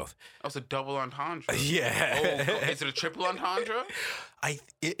 It's the both. Oh, it's a double entendre. Yeah. Oh, is it a triple entendre?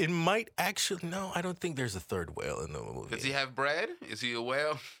 It might actually. No, I don't think there's a third whale in the movie. Does he have bread? Is he a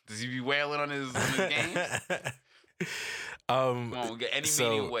whale? Does he be whaling on his games? Won't get any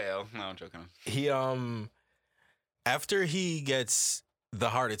meaning whale. No, I'm joking. He after he gets the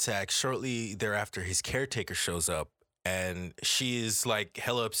heart attack, shortly thereafter, his caretaker shows up, and she is like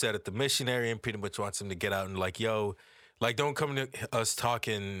hella upset at the missionary and pretty much wants him to get out and like, yo, like, don't come to us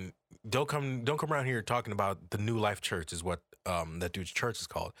talking. Don't come around here talking about the New Life Church is what that dude's church is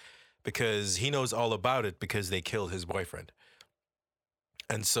called, because he knows all about it because they killed his boyfriend.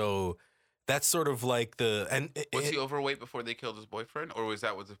 And so that's sort of like was he overweight before they killed his boyfriend, or was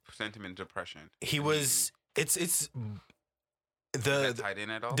sent him in depression? He was. Is that tied in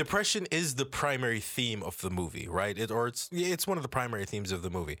at all? Depression is the primary theme of the movie, right? It's one of the primary themes of the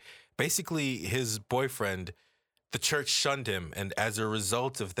movie. Basically, his boyfriend, the church shunned him, and as a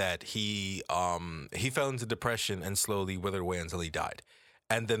result of that, he fell into depression and slowly withered away until he died.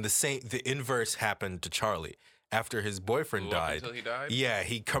 And then the inverse happened to Charlie. After his boyfriend died, until he died? Yeah,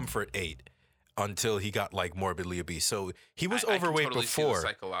 he comfort ate until he got like morbidly obese. So he was overweight I can totally before. See the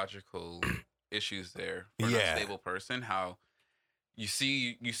psychological issues there for an unstable person. How you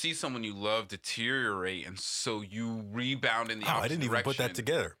see someone you love deteriorate, and so you rebound in the opposite I didn't even put that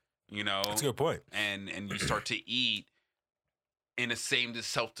together. That's a good point. And you start to eat in the same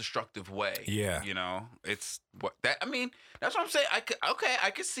self-destructive way. Yeah. It's what that. I mean, that's what I'm saying. I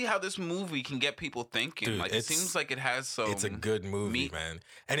could see how this movie can get people thinking. Dude, like, it seems like it has some. It's a good movie, man,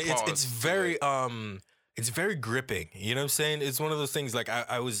 and it's very it's very gripping. You know what I'm saying? It's one of those things. Like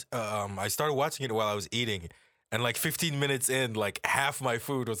I started watching it while I was eating, and like 15 minutes in, like half my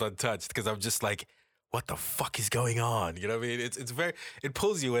food was untouched because I'm just like, what the fuck is going on? You know what I mean? It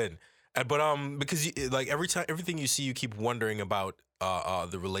pulls you in. But because everything you see, you keep wondering about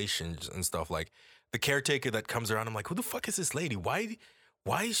the relations and stuff. Like the caretaker that comes around, I'm like, who the fuck is this lady? Why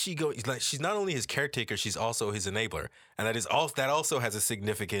is she going? Like, she's not only his caretaker, she's also his enabler, and that also has a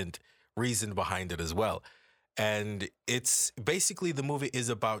significant reason behind it as well. And it's basically the movie is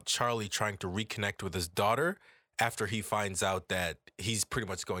about Charlie trying to reconnect with his daughter after he finds out that he's pretty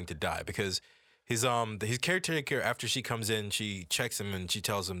much going to die, because his caretaker, after she comes in, she checks him and she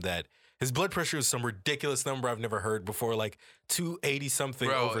tells him that his blood pressure is some ridiculous number I've never heard before, like 280 something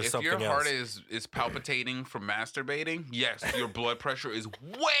over something else. If your heart is palpitating from masturbating, yes, your blood pressure is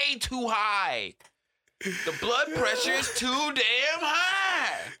way too high. The blood pressure is too damn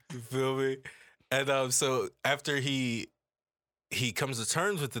high. You feel me? And so after he comes to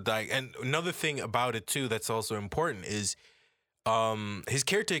terms with the and another thing about it too that's also important is his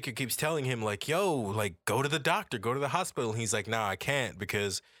caretaker keeps telling him like, yo, like go to the doctor, go to the hospital. And he's like, nah, I can't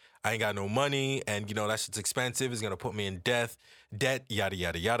because I ain't got no money, and you know that shit's expensive. It's gonna put me in debt, yada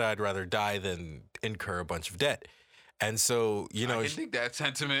yada yada. I'd rather die than incur a bunch of debt. And so, you know, I think that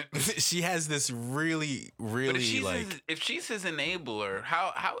sentiment. She has this really if she's his enabler,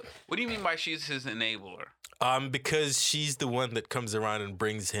 how? What do you mean by she's his enabler? Because she's the one that comes around and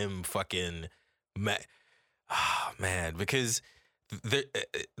brings him fucking man. Because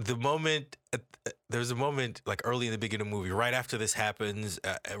the moment there's a moment like early in the beginning of the movie, right after this happens,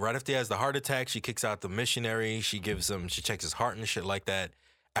 right after he has the heart attack, she kicks out the missionary. She checks his heart and shit like that.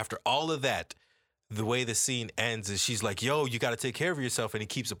 After all of that, the way the scene ends is she's like, yo, you got to take care of yourself. And he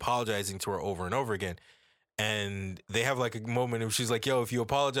keeps apologizing to her over and over again. And they have like a moment where she's like, yo, if you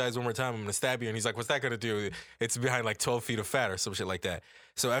apologize one more time, I'm going to stab you. And he's like, what's that going to do? It's behind like 12 feet of fat or some shit like that.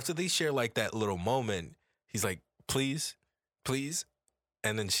 So after they share like that little moment, he's like, please.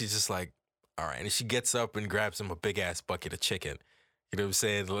 And then she's just like, all right. And she gets up and grabs him a big ass bucket of chicken. You know what I'm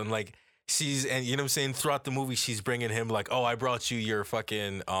saying? And like, and you know what I'm saying? Throughout the movie, she's bringing him like, oh, I brought you your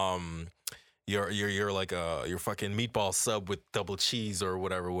fucking, your like your fucking meatball sub with double cheese or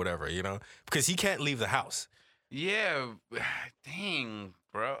whatever, you know, because he can't leave the house. Yeah, dang,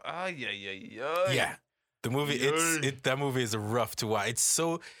 bro. Oh yeah. Yeah, the movie that movie is rough to watch.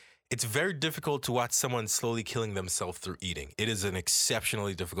 It's very difficult to watch someone slowly killing themselves through eating. It is an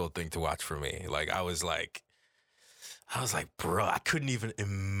exceptionally difficult thing to watch for me. Like I was like, bro, I couldn't even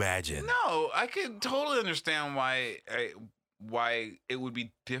imagine. No, I could totally understand why it would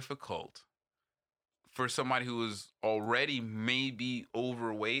be difficult for somebody who is already maybe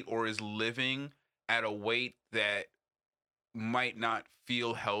overweight or is living at a weight that might not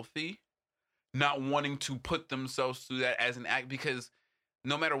feel healthy, not wanting to put themselves through that as an act, because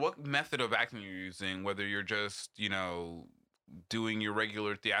no matter what method of acting you're using, whether you're just, you know, doing your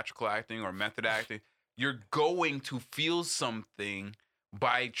regular theatrical acting or method acting, you're going to feel something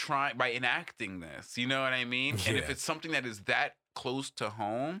by enacting this. You know what I mean? Yeah. And if it's something that is that close to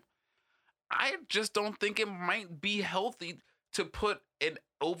home, I just don't think it might be healthy to put an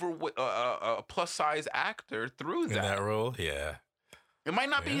a plus size actor through that. In that role, yeah. It might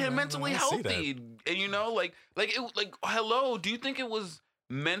not be mentally healthy, and you know, hello. Do you think it was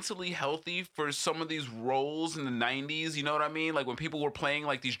mentally healthy for some of these roles in the 90s? You know what I mean? Like when people were playing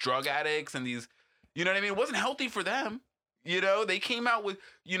like these drug addicts and these, you know what I mean? It wasn't healthy for them. You know, they came out with,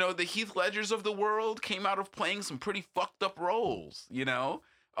 you know, the Heath Ledgers of the world came out of playing some pretty fucked up roles. You know,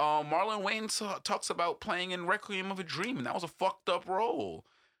 Marlon Wayans talks about playing in Requiem of a Dream, and that was a fucked up role.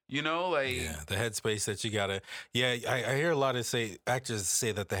 You know, like the headspace that you gotta. Yeah, I hear a lot of actors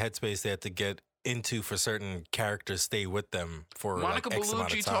say that the headspace they have to get into for certain characters stay with them for Monica like X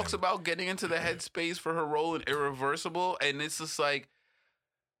amount of Bellucci time. talks about getting into the headspace for her role in Irreversible, and it's just like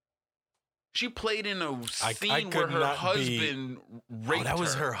she played in a scene where her husband raped her. That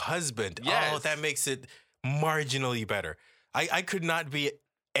was her husband. Yes. Oh, that makes it marginally better. I could not be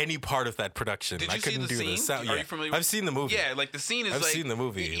any part of that production. Did you I couldn't see the do scene? this. Are you familiar? I've seen the movie. Yeah, like the scene is I've seen the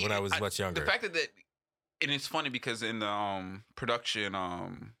movie when I was much younger. The fact that and it's funny because in the production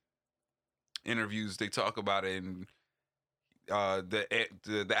interviews they talk about it, and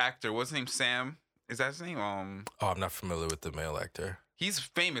the actor, what's his name? Sam? Is that his name? I'm not familiar with the male actor. He's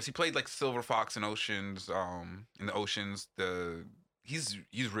famous. He played like Silver Fox in Oceans. In the Oceans, he's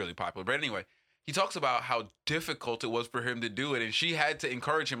really popular. But anyway, he talks about how difficult it was for him to do it, and she had to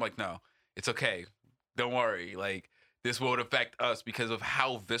encourage him, like, no, it's okay. Don't worry. Like, this won't affect us because of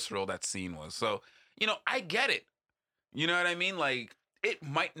how visceral that scene was. So, you know, I get it. You know what I mean? Like, it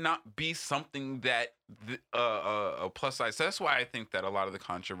might not be something that a plus size. So that's why I think that a lot of the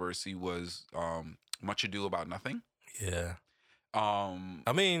controversy was Much Ado About Nothing. Yeah.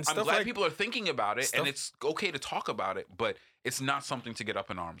 I mean, I'm glad people are thinking about it, and it's okay to talk about it, but it's not something to get up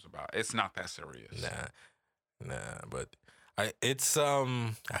in arms about. It's not that serious. Nah, but I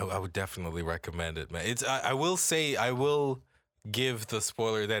would definitely recommend it, man. I will say, I will give the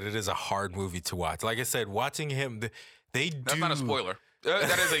spoiler that it is a hard movie to watch. Like I said, watching him, That's not a spoiler.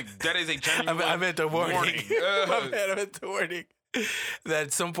 That is a genuine I meant a warning. warning. I meant a warning.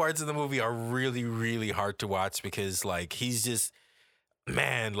 That some parts of the movie are really, really hard to watch because, like, he's just,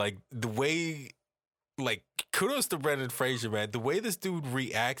 man, like, the way, like, kudos to Brendan Fraser, man. The way this dude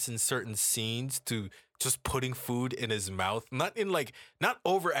reacts in certain scenes to just putting food in his mouth, not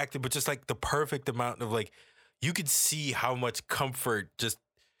overacted, but just, like, the perfect amount of, like, you could see how much comfort just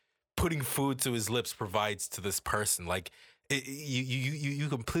putting food to his lips provides to this person. Like, you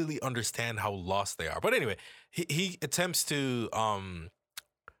completely understand how lost they are. But anyway, he attempts to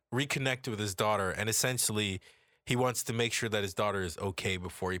reconnect with his daughter, and essentially he wants to make sure that his daughter is okay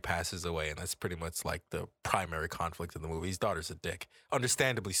before he passes away, and that's pretty much like the primary conflict in the movie. His daughter's a dick,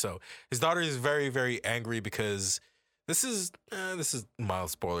 understandably so. His daughter is very, very angry because this is mild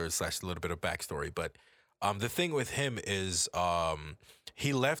spoilers / a little bit of backstory, but the thing with him is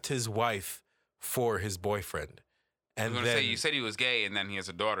he left his wife for his boyfriend. And I was going to say, you said he was gay, and then he has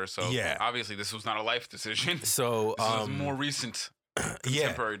a daughter, so yeah. Obviously this was not a life decision. So this was a more recent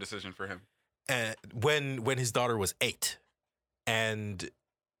contemporary decision for him. And when his daughter was 8, and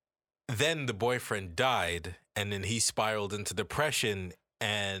then the boyfriend died, and then he spiraled into depression,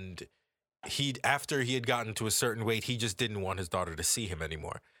 and after he had gotten to a certain weight, he just didn't want his daughter to see him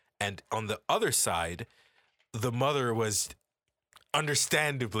anymore. And on the other side, the mother was,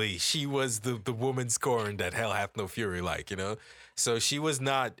 understandably, she was the woman scorned that hell hath no fury, like, you know? So she was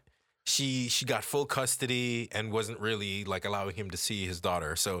not, she got full custody and wasn't really, like, allowing him to see his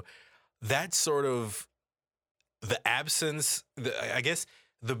daughter. So that sort of, the absence, I guess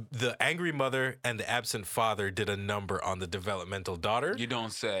the angry mother and the absent father did a number on the developmental daughter. You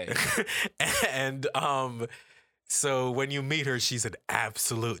don't say. And so when you meet her, she's an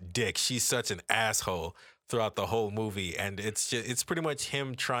absolute dick. She's such an asshole throughout the whole movie, and it's pretty much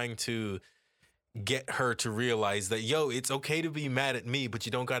him trying to get her to realize that, yo, it's okay to be mad at me, but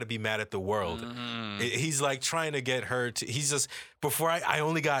you don't got to be mad at the world. Mm-hmm. He's like trying to get her to, he's just, before I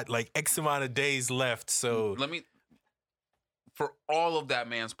only got like X amount of days left, so for all of that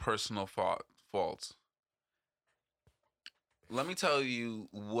man's personal faults, let me tell you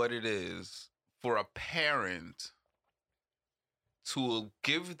what it is for a parent to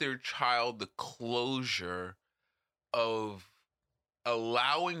give their child the closure of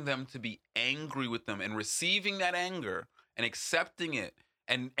allowing them to be angry with them and receiving that anger and accepting it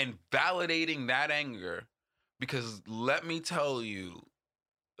and validating that anger. Because let me tell you,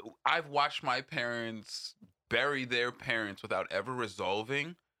 I've watched my parents bury their parents without ever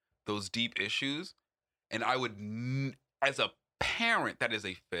resolving those deep issues. And I would, as a parent, that is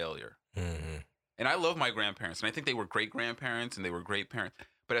a failure. Mm-hmm. And I love my grandparents, and I think they were great grandparents and they were great parents.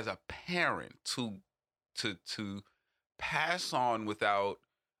 But as a parent, to pass on without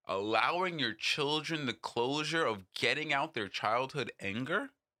allowing your children the closure of getting out their childhood anger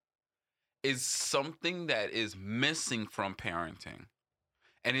is something that is missing from parenting.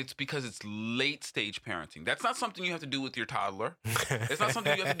 And it's because it's late stage parenting. That's not something you have to do with your toddler. It's not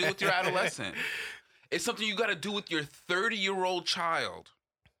something you have to do with your adolescent. It's something you got to do with your 30-year-old child.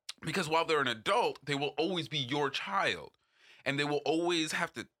 Because while they're an adult, they will always be your child. And they will always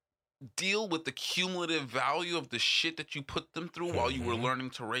have to deal with the cumulative value of the shit that you put them through while you were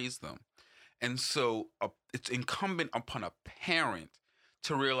learning to raise them. And so it's incumbent upon a parent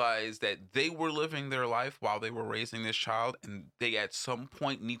to realize that they were living their life while they were raising this child, and they at some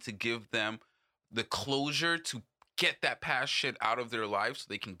point need to give them the closure to get that past shit out of their life so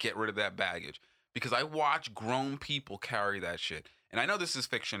they can get rid of that baggage. Because I watch grown people carry that shit. And I know this is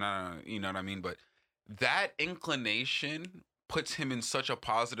fiction, you know what I mean? But that inclination puts him in such a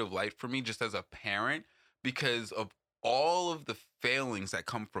positive light for me just as a parent, because of all of the failings that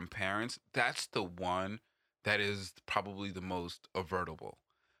come from parents. That's the one that is probably the most avertable.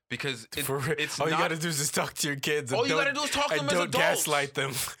 Because it's all you gotta do is just talk to your kids. All you gotta do is talk to them as adults. And don't gaslight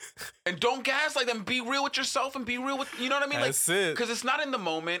them. And don't gaslight them. Be real with yourself and be real with, you know what I mean? That's it. Because it's not in the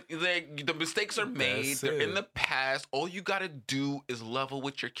moment. The mistakes are made. They're in the past. All you gotta do is level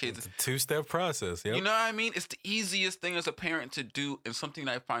with your kids. It's a 2-step process. Yep. You know what I mean? It's the easiest thing as a parent to do, and something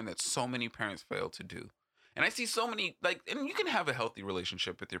that I find that so many parents fail to do. And I see so many, and you can have a healthy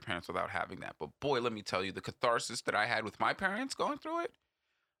relationship with your parents without having that. But boy, let me tell you, the catharsis that I had with my parents going through it,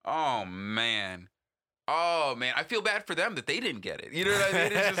 oh man, I feel bad for them that they didn't get it. You know what I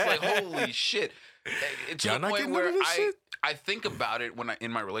mean? It's just like, holy shit. It's to the point where I think about it when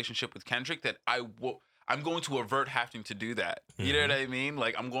in my relationship with Kendrick, that I'm going to avert having to do that. You know what I mean?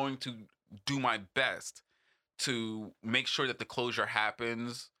 Like, I'm going to do my best to make sure that the closure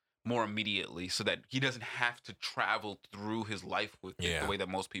happens more immediately, so that he doesn't have to travel through his life with it the way that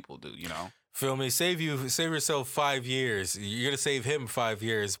most people do, you know? Feel me? Save yourself 5 years. You're gonna save him 5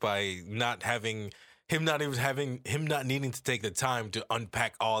 years by not needing to take the time to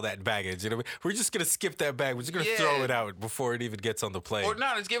unpack all that baggage. You know, we're just gonna skip that bag. We're just gonna throw it out before it even gets on the plane. Or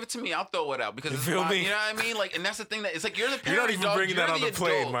not, just give it to me. I'll throw it out because it's feel me? You know what I mean? Like, and that's the thing that it's like you're the parent. You're not even bringing that on the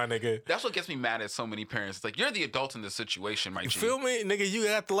plane, my nigga. That's what gets me mad at so many parents. It's like you're the adult in the situation, my G. Feel me, nigga? You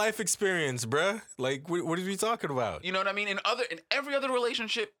got the life experience, bruh. Like, what are we talking about? You know what I mean? In every other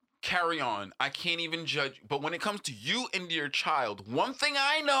relationship, carry on. I can't even judge. But when it comes to you and your child, one thing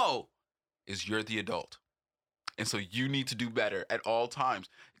I know is you're the adult. And so you need to do better at all times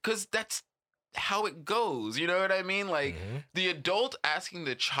because that's how it goes. You know what I mean? Like the adult asking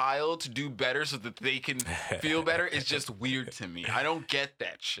the child to do better so that they can feel better is just weird to me. I don't get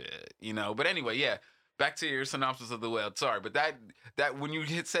that shit, you know? But anyway, yeah, back to your synopsis of The Whale. Sorry, but that when you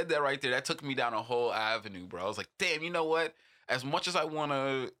said that right there, that took me down a whole avenue, bro. I was like, damn, you know what? As much as I want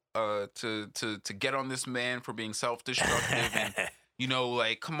to get on this man for being self-destructive and you know,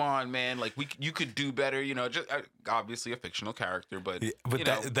 like, come on, man. Like, you could do better. You know, just obviously a fictional character, but you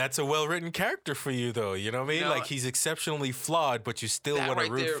know, that's a well-written character for you, though. You know what I mean? You know, like, he's exceptionally flawed, but you still want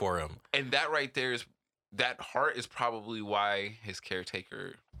to root for him. And that right there is that heart is probably why his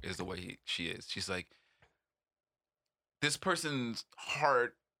caretaker is the way she is. She's like, this person's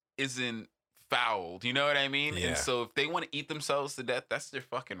heart isn't fouled. You know what I mean? Yeah. And so if they want to eat themselves to death, that's their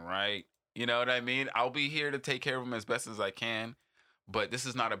fucking right. You know what I mean? I'll be here to take care of them as best as I can. But this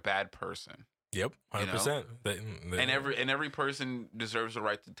is not a bad person. Yep, 100%. And every person deserves the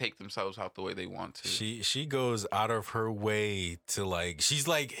right to take themselves out the way they want to. She goes out of her way to like she's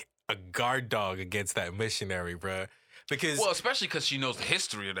like a guard dog against that missionary, bruh. Because especially because she knows the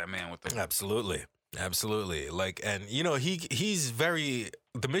history of that man with them. Absolutely. Like, and you know he's very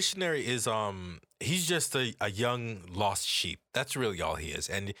the missionary is he's just a young lost sheep. That's really all he is,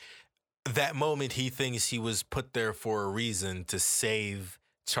 and. That moment, he thinks he was put there for a reason to save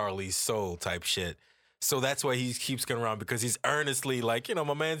Charlie's soul type shit. So that's why he keeps going around because he's earnestly like, you know,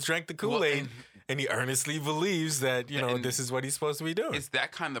 my man's drank the Kool-Aid and he earnestly believes that, you know, this is what he's supposed to be doing. It's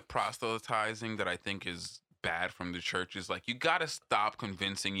that kind of proselytizing that I think is bad from the churches. Like, you got to stop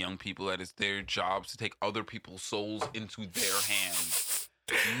convincing young people that it's their jobs to take other people's souls into their hands.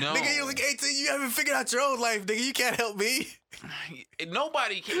 No. Nigga, you're like 18, you haven't figured out your own life, nigga. You can't help me.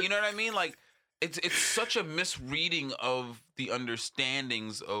 Nobody can, you know what I mean? Like, it's such a misreading of the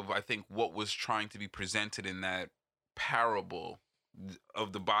understandings of, I think, what was trying to be presented in that parable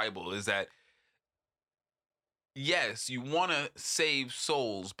of the Bible is that, yes, you want to save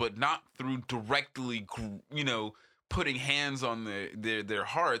souls, but not through directly, you know, putting hands on their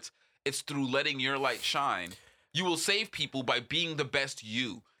hearts. It's through letting your light shine. You will save people by being the best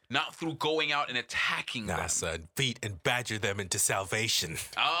you, not through going out and attacking them. Son. Beat and badger them into salvation.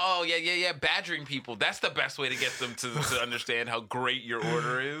 Oh, yeah. Badgering people. That's the best way to get them to understand how great your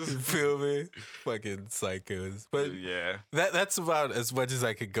order is. You feel me? Fucking psychos. But yeah. That's about as much as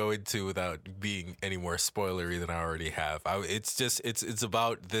I could go into without being any more spoilery than I already have. It's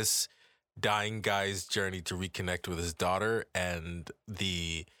about this dying guy's journey to reconnect with his daughter and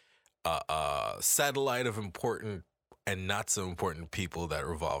the satellite of important and not so important people that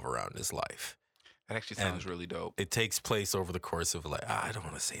revolve around his life. That actually sounds really dope. It takes place over the course of like, I don't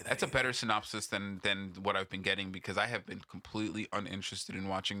want to say that. That's a better synopsis than what I've been getting because I have been completely uninterested in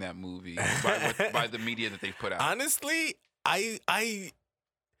watching that movie by the media that they've put out. Honestly, I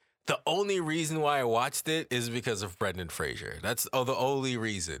the only reason why I watched it is because of Brendan Fraser. That's the only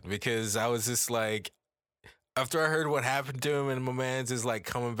reason because I was just like, after I heard what happened to him and my man's is like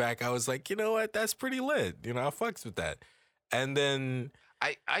coming back, I was like, you know what? That's pretty lit. You know, I fucks with that. And then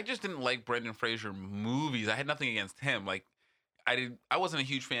I just didn't like Brendan Fraser movies. I had nothing against him. Like I wasn't a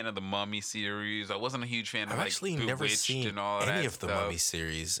huge fan of the Mummy series. I wasn't a huge fan of I've actually never seen and all any that of the stuff. Mummy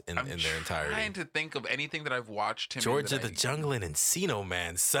series in their entirety. I'm trying to think of anything that I've watched him George of the Jungle and Encino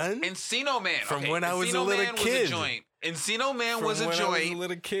Man, son. Encino Man. From when I was a little kid. Encino Man was a joint. From when I was a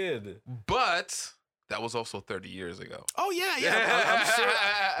little kid. But that was also 30 years ago. Oh, yeah.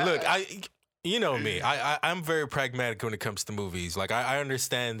 I'm sure. Look, you know me. I'm very pragmatic when it comes to movies. Like, I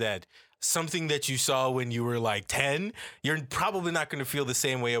understand that something that you saw when you were like 10, you're probably not going to feel the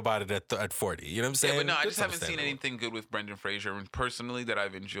same way about it at 40. You know what I'm saying? Yeah, but no, I just haven't seen anything good with Brendan Fraser personally that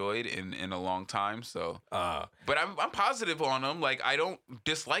I've enjoyed in a long time. So, but I'm positive on him. Like, I don't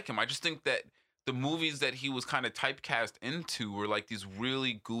dislike him. I just think that the movies that he was kind of typecast into were like these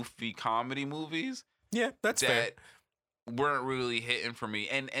really goofy comedy movies. Yeah, that's fair. Weren't really hitting for me.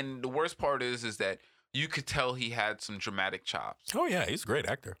 And the worst part is that you could tell he had some dramatic chops. Oh, yeah, he's a great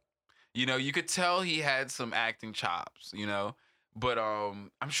actor. You know, you could tell he had some acting chops, you know. But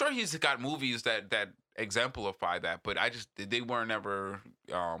I'm sure he's got movies that exemplify that. But they weren't ever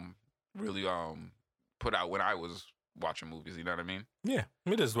really put out when I was watching movies. You know what I mean? Yeah,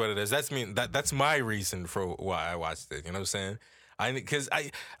 it is what it is. That's my reason for why I watched it. You know what I'm saying? Because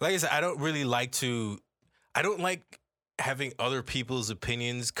like I said, I don't like having other people's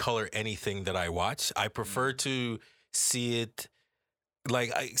opinions color anything that I watch. I prefer to see it.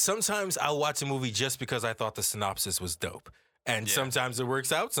 Like sometimes I'll watch a movie just because I thought the synopsis was dope, and sometimes it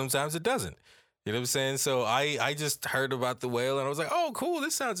works out, sometimes it doesn't. You know what I'm saying? So I just heard about The Whale and I was like, oh, cool,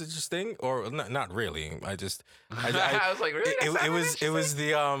 this sounds interesting. Or not really. I was like, really?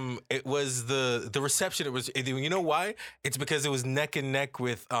 It was the reception. It was, you know why? It's because it was neck and neck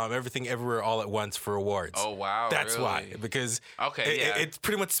with Everything Everywhere All at Once for awards. Oh wow, that's really? why. Because it it's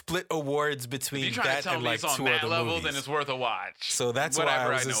pretty much split awards between that and like two other movies. Then it's worth a watch. So that's why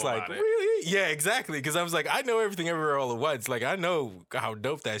I was just like, really? Yeah, exactly. Because I was like, I know Everything Everywhere All at Once. Like I know how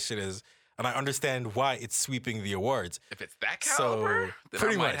dope that shit is. And I understand why it's sweeping the awards. If it's that caliber, then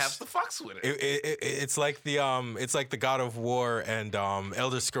pretty I might much have to fucks with it. It's like the God of War and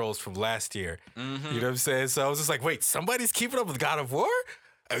Elder Scrolls from last year. Mm-hmm. You know what I'm saying? So I was just like, wait, somebody's keeping up with God of War?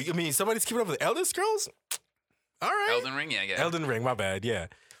 I mean, somebody's keeping up with Elder Scrolls? All right. Elden Ring, yeah. Elden Ring, my bad, yeah.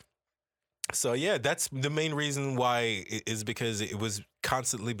 So yeah, that's the main reason why is because it was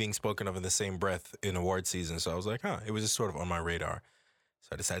constantly being spoken of in the same breath in award season. So I was like, it was just sort of on my radar.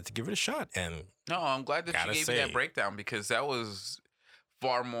 I decided to give it a shot, and no, I'm glad that you gave me that breakdown because that was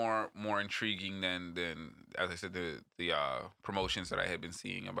far more intriguing than as I said the promotions that I had been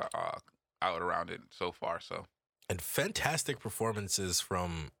seeing about out around it so far. So and fantastic performances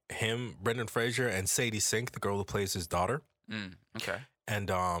from him, Brendan Fraser, and Sadie Sink, the girl who plays his daughter. Okay, and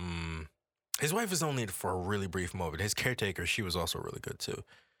his wife is only for a really brief moment. His caretaker, she was also really good too.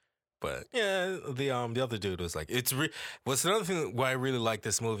 But yeah, the other dude was like, what's another thing why I really like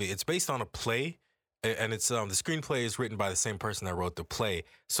this movie? It's based on a play, and it's the screenplay is written by the same person that wrote the play.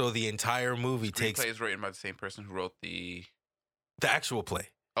 So the entire movie screenplay is written by the same person who wrote the actual play.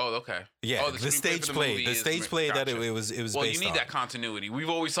 Oh, okay. Yeah, the stage play. The stage play gotcha. That it was. Well, you need that continuity. We've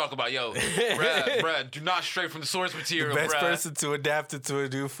always talked about, bruh, do not stray from the source material. The best person to adapt it to a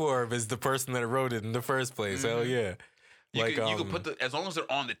new form is the person that wrote it in the first place. Mm-hmm. Hell yeah. You can put as long as they're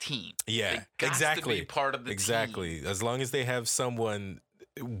on the team. Yeah, exactly. To be part of the team. As long as they have someone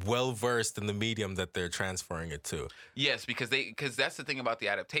well versed in the medium that they're transferring it to. Yes, because that's the thing about the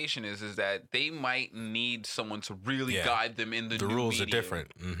adaptation is that they might need someone to really guide them in the new rules medium. Are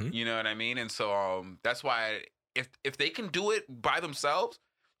different. Mm-hmm. You know what I mean? And so that's why if they can do it by themselves,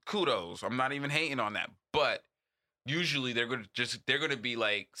 kudos. I'm not even hating on that, but. Usually they're gonna be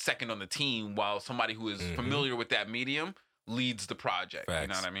like second on the team while somebody who is familiar with that medium leads the project. Facts. You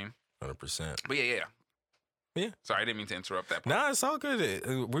know what I mean? 100%. But yeah. Sorry, I didn't mean to interrupt that part. Nah, it's all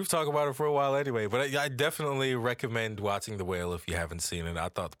good. We've talked about it for a while anyway. But I definitely recommend watching The Whale if you haven't seen it. I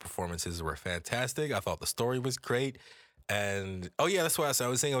thought the performances were fantastic. I thought the story was great. And that's why I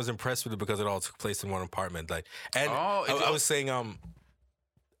was saying I was impressed with it because it all took place in one apartment. I was saying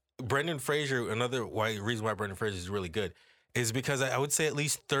Brendan Fraser, another reason why Brendan Fraser is really good is because I would say at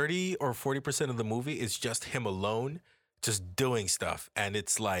least 30 or 40% of the movie is just him alone, just doing stuff. And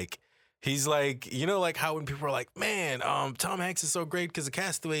it's like, he's like, like how when people are like, man, Tom Hanks is so great because of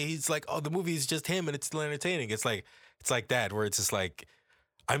Castaway, he's like, oh, the movie is just him and it's still entertaining. It's like that where it's just like,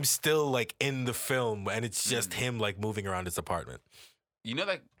 I'm still like in the film and it's just him like moving around his apartment.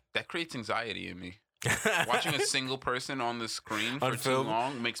 That creates anxiety in me. Watching a single person on the screen for too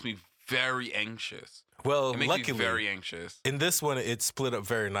long makes me very anxious. Well, it makes luckily, me very anxious. In this one, it's split up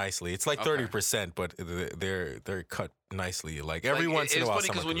very nicely. It's like 30%, but they're cut nicely. Like every once in a while, it's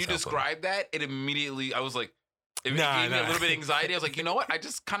funny because when you described that, it immediately I was like, it gave me a little bit of anxiety. I was like, you know what? I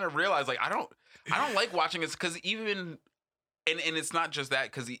just kind of realized like I don't like watching it because even and it's not just that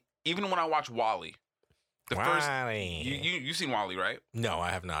because even when I watch WALL-E. WALL-E. You've seen WALL-E, right? No,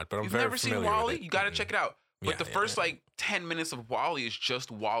 I have not, but I'm You've very never familiar seen WALL-E? with it. You got to check it out. But the first 10 minutes of WALL-E is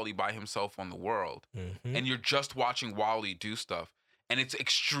just WALL-E by himself on the world. Mm-hmm. And you're just watching WALL-E do stuff. And it's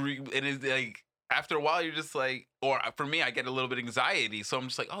extreme. And it's like, after a while, you're just like, or for me, I get a little bit of anxiety. So I'm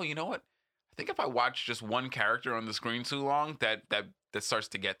just like, oh, you know what? I think if I watch just one character on the screen too long, that starts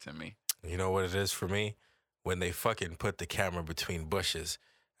to get to me. You know what it is for me? When they fucking put the camera between bushes.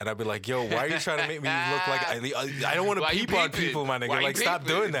 And I'd be like, yo, why are you trying to make me look like I don't want to peep on people, my nigga. Like, stop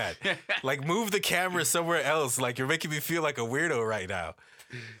doing that. Like, move the camera somewhere else. Like, you're making me feel like a weirdo right now.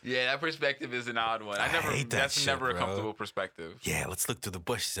 Yeah, that perspective is an odd one. I hate that that's shit, never a bro. comfortable perspective. Yeah, let's look through the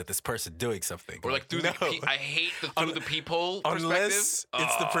bushes at this person doing something. Or like through I hate the through the peephole perspective. Unless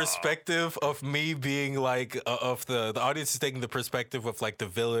it's the perspective of me being like, of the audience is taking the perspective of like the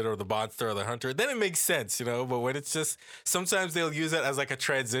villain or the monster or the hunter, then it makes sense, you know? But when it's just, sometimes they'll use it as like a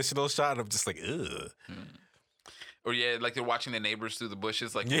transitional shot and I'm just like, ugh. Or yeah, like they're watching the neighbors through the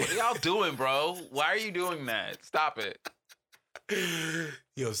bushes. Like, what are y'all doing, bro? Why are you doing that? Stop it.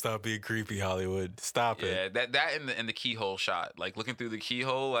 Yo, stop being creepy, Hollywood. Stop it. Yeah, that in the keyhole shot, like looking through the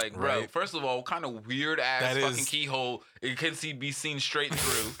keyhole, like, bro. Right. First of all, what kind of weird ass fucking keyhole it can be seen straight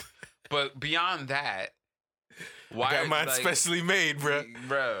through. But beyond that, why I got mine specially made, bro.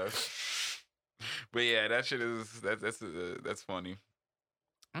 But yeah, that shit is that's funny.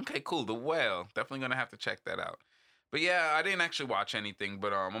 Okay, cool. The Whale, definitely gonna have to check that out. But yeah, I didn't actually watch anything.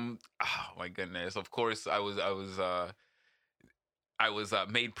 But oh my goodness, of course I was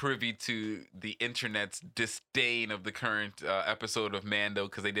made privy to the internet's disdain of the current episode of Mando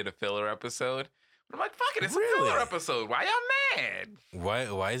because they did a filler episode. But I'm like, fuck it, it's a filler episode. Why y'all mad?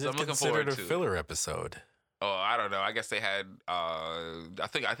 Why is it considered a filler episode? Oh, I don't know. I guess they had. I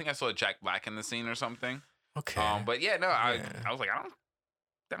think I saw Jack Black in the scene or something. Okay. But yeah, no, I was like, I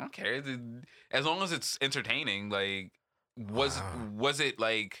don't care. As long as it's entertaining. Like, was it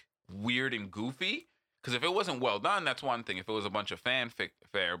like weird and goofy? Because if it wasn't well done, that's one thing. If it was a bunch of fanfare,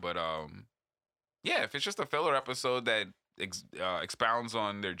 but yeah, if it's just a filler episode that expounds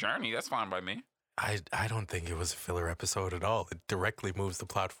on their journey, that's fine by me. I don't think it was a filler episode at all. It directly moves the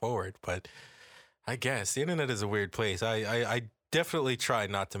plot forward, but I guess the internet is a weird place. I definitely try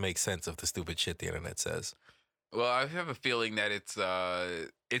not to make sense of the stupid shit the internet says. Well, I have a feeling that it's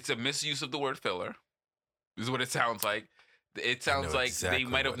a misuse of the word filler. Is what it sounds like. It sounds like they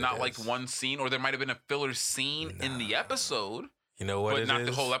might have not liked one scene, or there might have been a filler scene in the episode. You know what it is? But not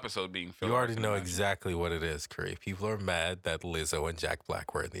the whole episode being filler. You already know exactly what it is, Curry. People are mad that Lizzo and Jack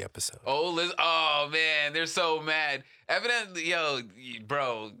Black were in the episode. Oh, man, they're so mad. Evidently, yo,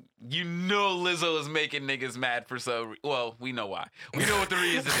 bro, you know Lizzo is making niggas mad for well, we know why. We know what the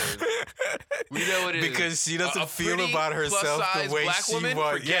reason is. We know what it is. Because she doesn't feel about herself the way black she woman,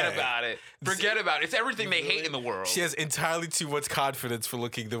 wants. Forget about it. Forget about it. It's everything they hate in the world. She has entirely too much confidence for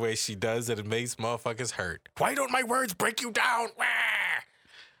looking the way she does, and it makes motherfuckers hurt. Why don't my words break you down?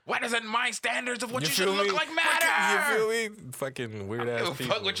 Why doesn't my standards of what you should look like matter? You feel me? Fucking weird ass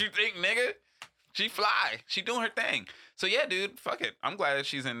people. Fuck what you think, nigga. She fly. She doing her thing. So yeah, dude, fuck it. I'm glad that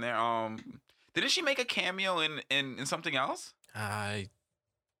she's in there. Didn't she make a cameo in something else? I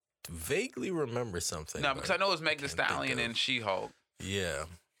vaguely remember something. No, because I know it was Meg Thee Stallion and She-Hulk. Yeah.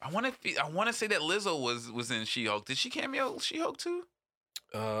 I want to say that Lizzo was in She-Hulk. Did she cameo She-Hulk too?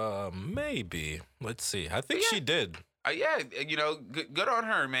 Maybe. Let's see. I think she did. Yeah, you know, good on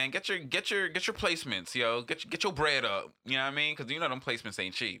her, man. Get your placements, yo. Get your bread up. You know what I mean? Because you know them placements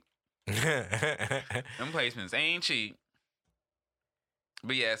ain't cheap. Them placements ain't cheap.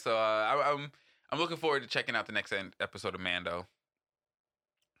 But yeah, so I'm looking forward to checking out the next episode of Mando.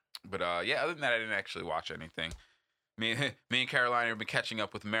 But yeah, other than that, I didn't actually watch anything. Me and Caroline have been catching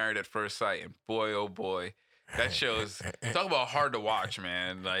up with Married at First Sight, and boy, oh boy, that show's talk about hard to watch,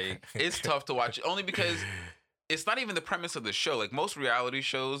 man. Like, it's tough to watch only because it's not even the premise of the show. Like most reality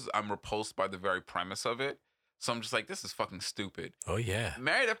shows, I'm repulsed by the very premise of it. So I'm just like, this is fucking stupid. Oh yeah,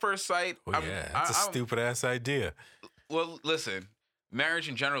 Married at First Sight. Oh yeah, that's a stupid ass idea. Well, listen, marriage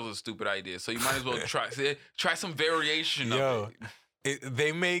in general is a stupid idea. So you might as well try some variation of it.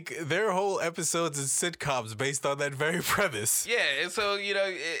 They make their whole episodes and sitcoms based on that very premise. Yeah, and so, you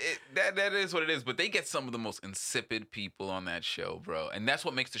know, that is what it is. But they get some of the most insipid people on that show, bro. And that's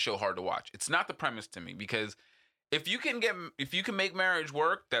what makes the show hard to watch. It's not the premise to me, because if you can make marriage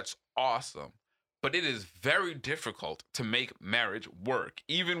work, that's awesome. But it is very difficult to make marriage work,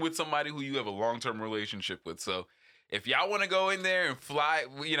 even with somebody who you have a long-term relationship with. So if y'all want to go in there and fly,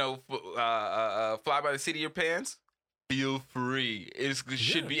 you know, fly by the seat of your pants, feel free. It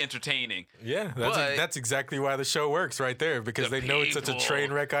should be entertaining. Yeah, that's exactly why the show works right there, because they know it's such a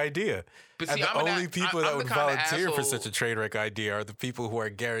train wreck idea. But and see, the only people that would volunteer for such a train wreck idea are the people who are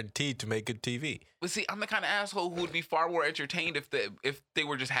guaranteed to make good TV. But see, I'm the kind of asshole who would be far more entertained if they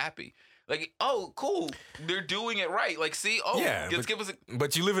were just happy. Like, oh, cool, they're doing it right. Like, see, give us a...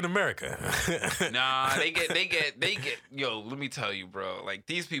 But you live in America. Nah, they get. Yo, let me tell you, bro. Like,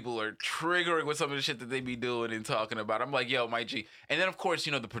 these people are triggering with some of the shit that they be doing and talking about. I'm like, yo, my G. And then, of course,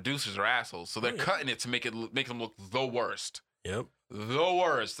 you know, the producers are assholes, so they're cutting it to make them look the worst. Yep, the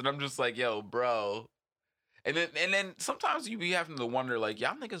worst. And I'm just like, yo, bro. And then sometimes you be having to wonder, like,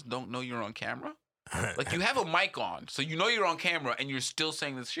 y'all niggas don't know you're on camera. Like, you have a mic on, so you know you're on camera, and you're still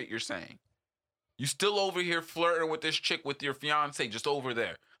saying the shit you're saying. You still over here flirting with this chick with your fiance just over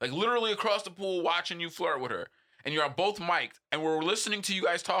there. Like, literally across the pool watching you flirt with her. And you're both mic'd, and we're listening to you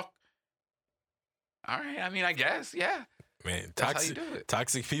guys talk. All right, I mean, I guess, yeah. Man, That's how you do it.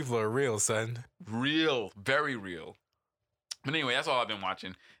 Toxic people are real, son. Real, very real. But anyway, that's all I've been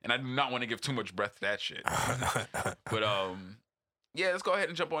watching. And I do not want to give too much breath to that shit. But, yeah, let's go ahead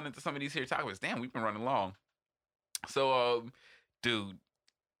and jump on into some of these here topics. Damn, we've been running long. So, dude,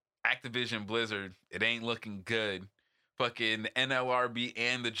 Activision Blizzard, it ain't looking good. Fucking NLRB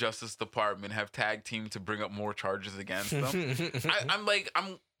and the Justice Department have tag teamed to bring up more charges against them.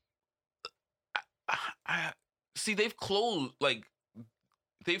 See, they've closed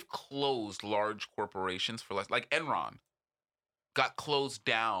large corporations for less. Like Enron got closed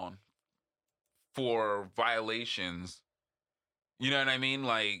down for violations. You know what I mean?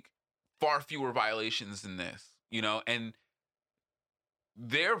 Like, far fewer violations than this, you know, and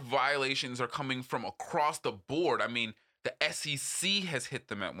their violations are coming from across the board. I mean, the SEC has hit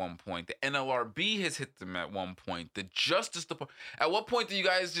them at one point. The NLRB has hit them at one point. The Justice Department. At what point do you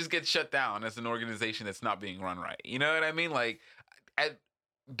guys just get shut down as an organization that's not being run right? You know what I mean? Like,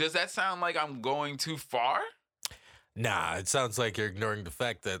 does that sound like I'm going too far? Nah, it sounds like you're ignoring the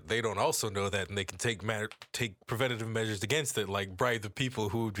fact that they don't also know that, and they can take preventative measures against it, like bribe the people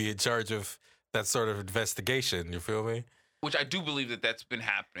who would be in charge of that sort of investigation. You feel me? Which I do believe that that's been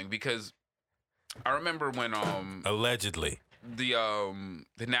happening, because I remember when allegedly the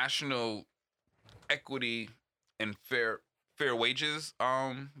National Equity and Fair Wages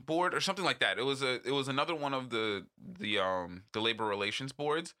board or something like that. It was another one of the labor relations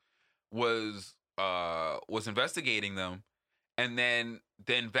boards was investigating them, and then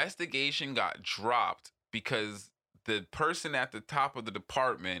the investigation got dropped because the person at the top of the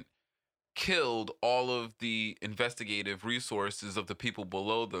department killed all of the investigative resources of the people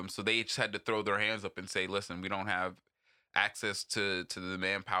below them. So they just had to throw their hands up and say, listen, we don't have access to the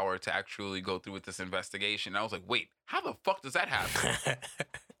manpower to actually go through with this investigation. And I was like, wait, how the fuck does that happen?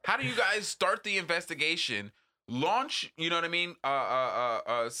 How do you guys start the investigation, launch, you know what I mean,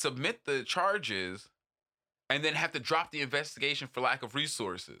 submit the charges, and then have to drop the investigation for lack of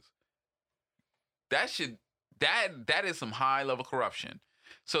resources? That is some high level corruption.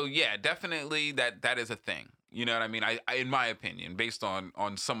 So yeah, definitely that is a thing. You know what I mean? I in my opinion, based on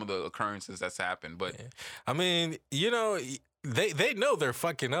some of the occurrences that's happened. But yeah. I mean, you know, they know they're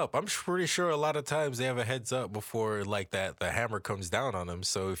fucking up. I'm pretty sure a lot of times they have a heads up before like the hammer comes down on them.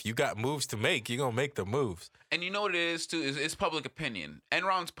 So if you got moves to make, you're gonna make the moves. And you know what it is too? It's public opinion.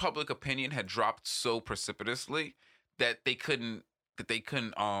 Enron's public opinion had dropped so precipitously that they couldn't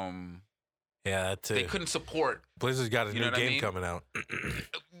yeah, that's it. They couldn't support. Blizzard's got a new game coming out.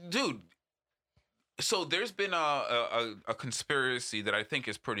 Dude, so there's been a conspiracy that I think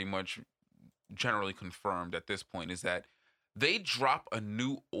is pretty much generally confirmed at this point, is that they drop a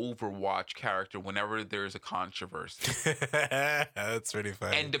new Overwatch character whenever there's a controversy. That's pretty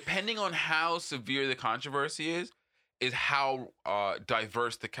funny. And depending on how severe the controversy is how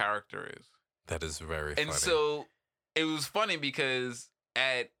diverse the character is. That is very funny. And so it was funny because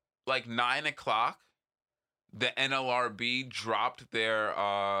at like 9 o'clock, the NLRB dropped their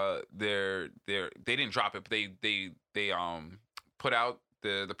they didn't drop it, but they put out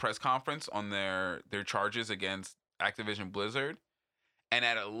the press conference on their charges against Activision Blizzard. And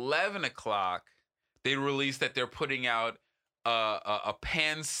at 11 o'clock, they released that they're putting out a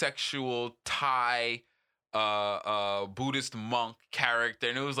pansexual Thai Buddhist monk character.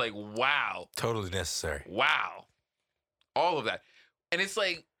 And it was like, wow. Totally necessary. Wow. All of that. And it's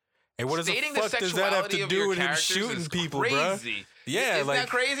like, and what the fuck does that have to do with him shooting people, bro? Yeah, isn't that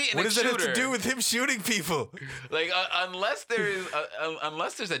crazy? And what does that have to do with him shooting people? Like, unless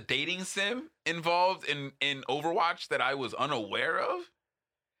there's a dating sim involved in Overwatch that I was unaware of,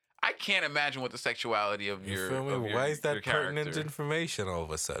 I can't imagine what the sexuality of your. Feel me? Of your Why is that pertinent character. Information all of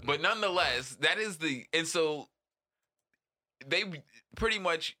a sudden? But nonetheless, that is and so they pretty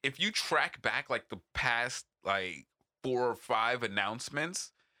much, if you track back like the past like 4 or 5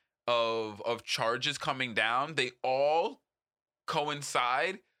 announcements of charges coming down, they all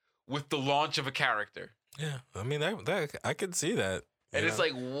coincide with the launch of a character. Yeah, I mean that I can see that. And it's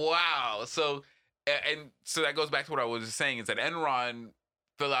like, wow. So that goes back to what I was saying, is that Enron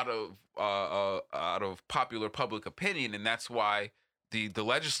fell out of popular public opinion, and that's why the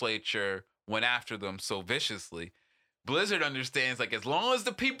legislature went after them so viciously. Blizzard understands, like, as long as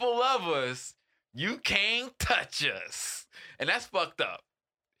the people love us, you can't touch us. And that's fucked up.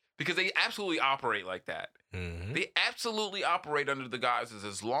 because they absolutely operate like that. Mm-hmm. They absolutely operate under the guises,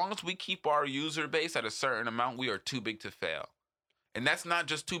 as long as we keep our user base at a certain amount, we are too big to fail. And that's not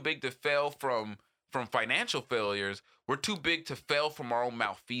just too big to fail from financial failures. We're too big to fail from our own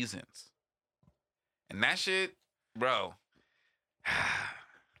malfeasance. And that shit, bro.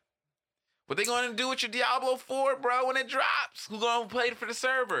 What they going to do with your Diablo 4, bro, when it drops? Who going to play it for the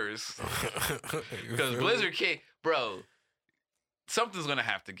servers? Because Blizzard can't, bro, something's going to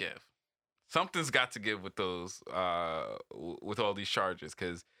have to give. Something's got to give with those, with all these charges,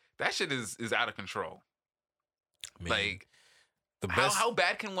 because that shit is out of control. I mean, like, the best... how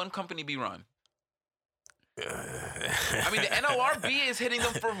bad can one company be run? I mean, the NLRB is hitting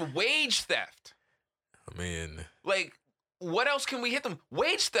them for wage theft. I mean, like, what else can we hit them?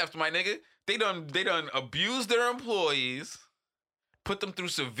 Wage theft, my nigga. They done abused their employees, put them through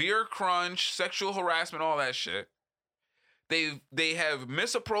severe crunch, sexual harassment, all that shit. They have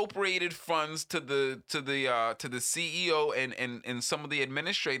misappropriated funds to the CEO and some of the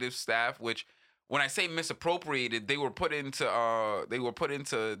administrative staff, which, when I say misappropriated, they were put into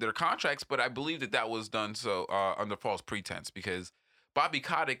their contracts, but I believe that was done so under false pretense, because Bobby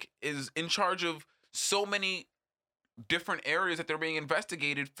Kotick is in charge of so many different areas that they're being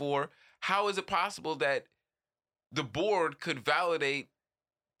investigated for. How is it possible that the board could validate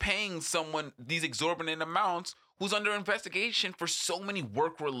paying someone these exorbitant amounts who's under investigation for so many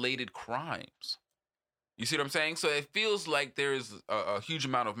work-related crimes? You see what I'm saying? So it feels like there's a huge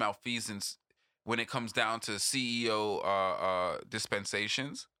amount of malfeasance when it comes down to CEO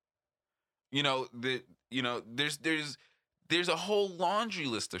dispensations. There's a whole laundry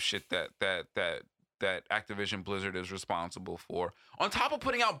list of shit that Activision Blizzard is responsible for, on top of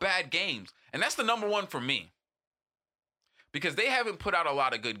putting out bad games. And that's the number one for me, because they haven't put out a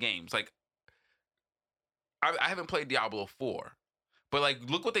lot of good games. Like, I haven't played Diablo 4, but like,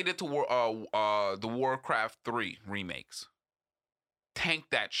 look what they did to the Warcraft 3 remakes. Tank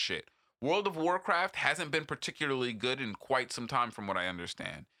that shit. World of Warcraft hasn't been particularly good in quite some time, from what I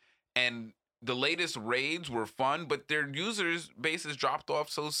understand. And the latest raids were fun, but their users bases dropped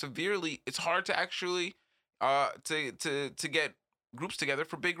off so severely, it's hard to actually to get groups together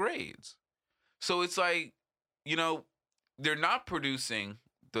for big raids. So it's like, they're not producing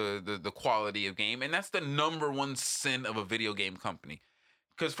the quality of game, and that's the number one sin of a video game company.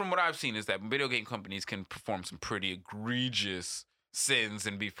 Because from what I've seen is that video game companies can perform some pretty egregious sins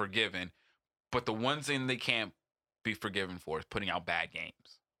and be forgiven, but the one thing they can't be forgiven for is putting out bad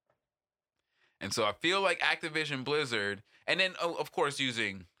games. And so I feel like Activision Blizzard, and then of course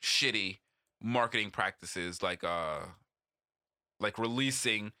using shitty marketing practices like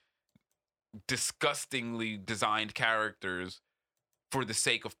releasing disgustingly designed characters for the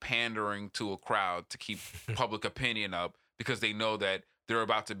sake of pandering to a crowd to keep public opinion up, because they know that they're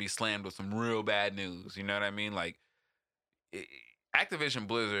about to be slammed with some real bad news. You know what I mean? Like, Activision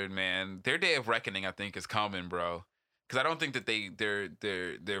Blizzard, man, their day of reckoning, I think, is coming, bro. Because I don't think that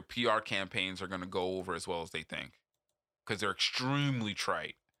their PR campaigns are going to go over as well as they think. Because they're extremely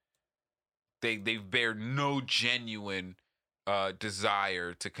trite. They bear no genuine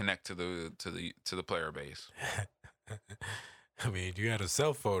desire to connect to the player base. I mean, you had a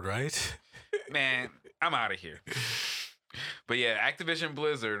cell phone, right? Man, I'm out of here. But yeah, Activision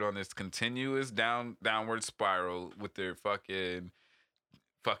Blizzard on this continuous downward spiral with their fucking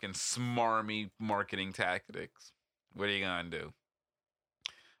smarmy marketing tactics. What are you gonna do?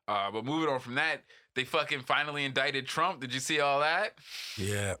 But moving on from that, they fucking finally indicted Trump. Did you see all that?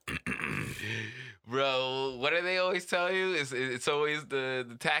 Yeah. Bro, what do they always tell you? It's always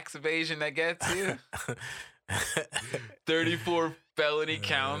the tax evasion that gets you. 34 felony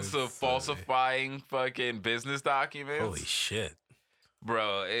counts of falsifying fucking business documents. Holy shit.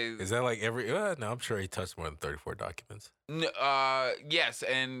 Bro. Is that like every... no, I'm sure he touched more than 34 documents. Yes,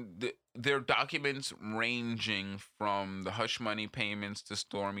 and their documents ranging from the hush money payments to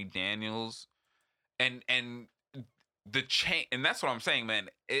Stormy Daniels. And the chain... And that's what I'm saying, man.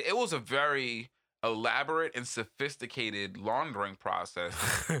 It was a very elaborate and sophisticated laundering process,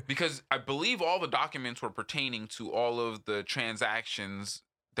 because I believe all the documents were pertaining to all of the transactions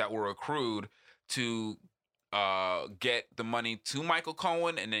that were accrued to get the money to Michael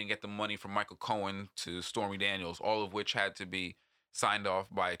Cohen, and then get the money from Michael Cohen to Stormy Daniels, all of which had to be signed off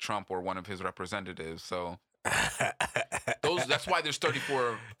by Trump or one of his representatives. So that's why there's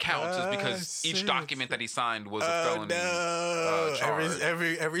 34 counts, is because each document that he signed was a felony charge.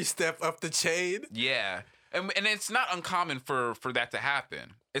 Every step up the chain. Yeah. And it's not uncommon for that to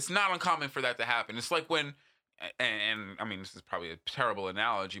happen. It's not uncommon for that to happen. It's like when, and I mean, this is probably a terrible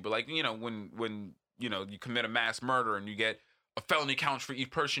analogy, but like, when you commit a mass murder and you get a felony counts for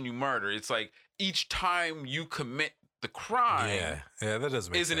each person you murder. It's like each time you commit the crime, that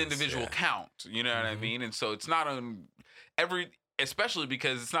doesn't make is sense. an individual count. You know what I mean? And so it's not on especially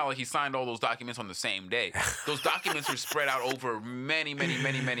because it's not like he signed all those documents on the same day. Those documents are spread out over many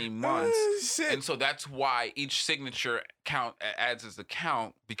months. Shit. And so that's why each signature count adds as a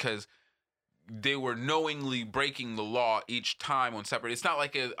count, because they were knowingly breaking the law each time on separate. It's not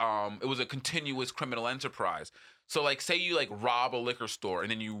like it was a continuous criminal enterprise. So like, say you like rob a liquor store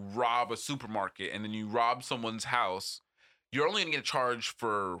and then you rob a supermarket and then you rob someone's house, you're only gonna get charged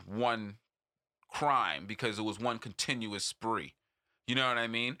for one crime because it was one continuous spree. You know what I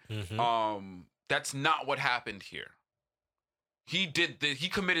mean? That's not what happened here. He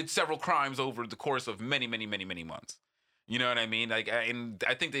committed several crimes over the course of many months. You know what I mean? Like, and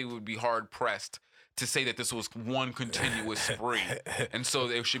I think they would be hard pressed to say that this was one continuous spree, and so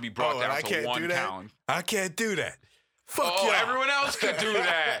it should be brought down to one count. I can't do that. Fuck y'all. Everyone else could do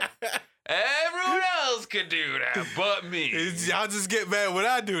that. Everyone else could do that, but me. Y'all just get mad when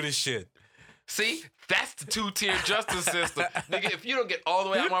I do this shit. See? That's the two-tier justice system. Nigga, if you don't get all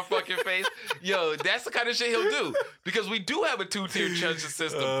the way out my fucking face, yo, that's the kind of shit he'll do. Because we do have a two-tier justice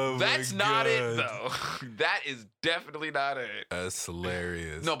system. That's not it, though. That is definitely not it. That's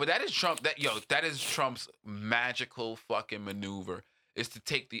hilarious. No, but that is Trump. That is Trump's magical fucking maneuver, is to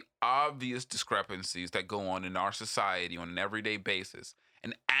take the obvious discrepancies that go on in our society on an everyday basis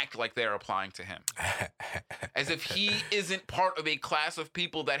and act like they're applying to him. As if he isn't part of a class of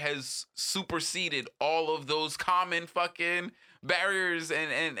people that has superseded all of those common fucking barriers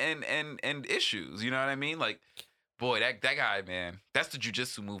and issues. You know what I mean? Like, boy, that guy, man, that's the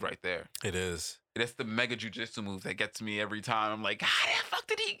jujitsu move right there. It is. That's the mega jujitsu move that gets me every time. I'm like, how the fuck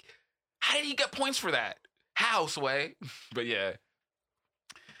did he get points for that? How, Sway? But yeah.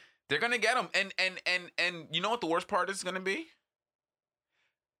 They're gonna get him. And you know what the worst part is gonna be?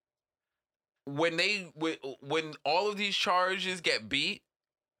 When all of these charges get beat,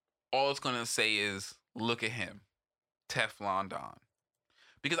 all it's gonna say is, look at him, Teflon Don.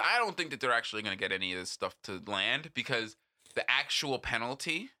 Because I don't think that they're actually gonna get any of this stuff to land, because the actual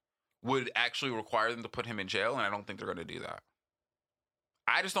penalty would actually require them to put him in jail, and I don't think they're gonna do that.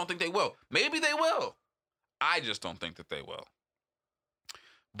 I just don't think they will. Maybe they will. I just don't think that they will.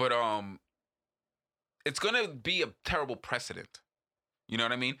 But it's gonna be a terrible precedent. You know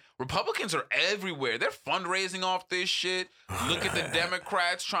what I mean? Republicans are everywhere. They're fundraising off this shit. Look at the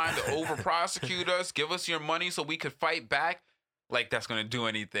Democrats trying to over-prosecute us. Give us your money so we could fight back. Like that's going to do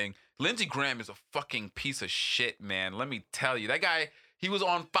anything. Lindsey Graham is a fucking piece of shit, man. Let me tell you. That guy, he was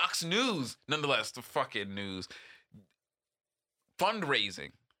on Fox News. Nonetheless, the fucking news.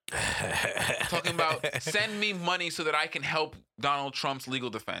 Fundraising. Talking about, send me money so that I can help Donald Trump's legal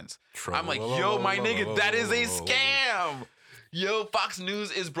defense. I'm like, yo, my nigga, that is a scam. Yo, Fox News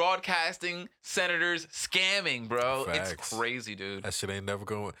is broadcasting senators scamming, bro. Facts. It's crazy, dude. That shit ain't never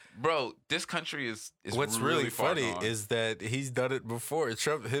going. Bro, this country is What's really funny is that he's done it before.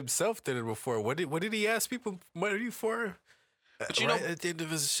 Trump himself did it before. What did he ask people money for? But you right know, at the end of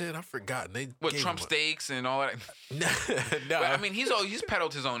his shit, I've forgotten. What, Trump steaks and all that? No. But, I mean, he's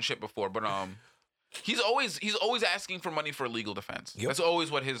peddled his own shit before, but he's always asking for money for legal defense. Yep. That's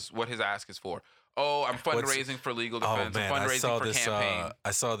always what his ask is for. Oh, I'm fundraising for legal defense. Oh, man, I'm fundraising for campaign.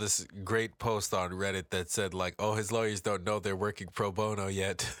 I saw this great post on Reddit that said, like, oh, his lawyers don't know they're working pro bono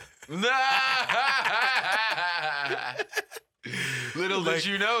yet. Little did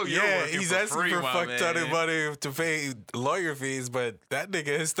you know, you're working he's for asking free, for a fuck ton of man. money to pay lawyer fees, but that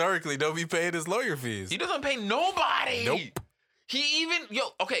nigga historically don't be paying his lawyer fees. He doesn't pay nobody. Nope. He even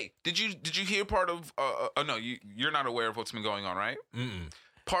okay. Did you hear part of? No, you're not aware of what's been going on, right? Mm-mm.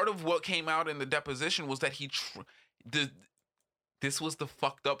 Part of what came out in the deposition was that this was the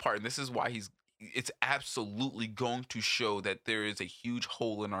fucked up part, and this is why it's absolutely going to show that there is a huge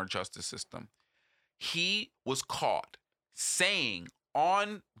hole in our justice system. He was caught saying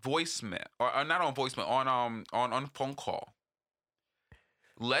on voicemail, or not on voicemail, on phone call,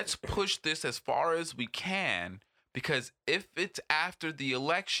 let's push this as far as we can, because if it's after the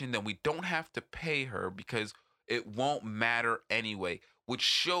election, then we don't have to pay her because it won't matter anyway. Which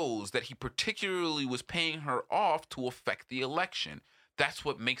shows that he particularly was paying her off to affect the election. That's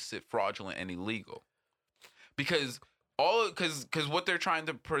what makes it fraudulent and illegal. Because what they're trying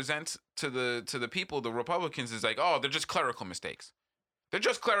to present to the people, the Republicans, is like, oh, they're just clerical mistakes. They're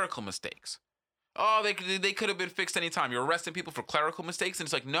just clerical mistakes. Oh, they could have been fixed anytime. You're arresting people for clerical mistakes, and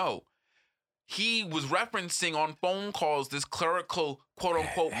it's like, no. He was referencing on phone calls this clerical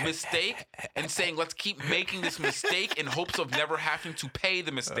quote-unquote mistake and saying, let's keep making this mistake in hopes of never having to pay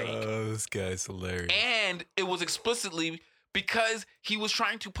the mistake. Oh, this guy's hilarious. And it was explicitly because he was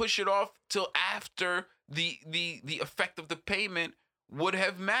trying to push it off till after the effect of the payment would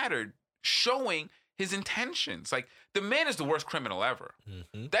have mattered, showing his intentions. Like, the man is the worst criminal ever.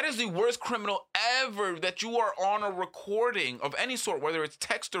 Mm-hmm. That is the worst criminal ever, that you are on a recording of any sort, whether it's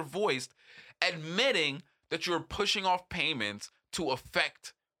text or voiced, admitting that you're pushing off payments to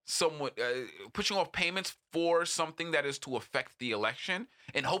affect someone, pushing off payments for something that is to affect the election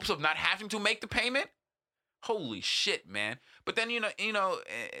in hopes of not having to make the payment. Holy shit, man. But then,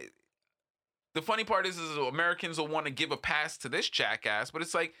 the funny part is Americans will want to give a pass to this jackass, but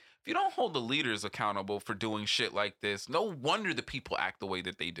it's like, if you don't hold the leaders accountable for doing shit like this, no wonder the people act the way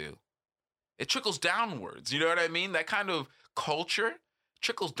that they do. It trickles downwards. You know what I mean? That kind of culture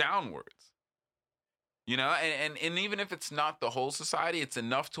trickles downwards. And even if it's not the whole society, it's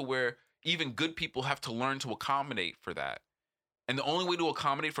enough to where even good people have to learn to accommodate for that. And the only way to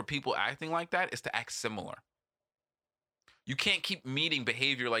accommodate for people acting like that is to act similar. You can't keep meeting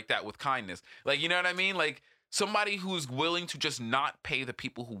behavior like that with kindness. Like, you know what I mean? Like, somebody who's willing to just not pay the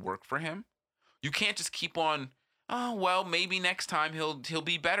people who work for him. You can't just keep on, oh, well, maybe next time he'll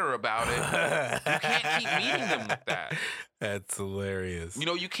be better about it. You can't keep meeting them with that. That's hilarious.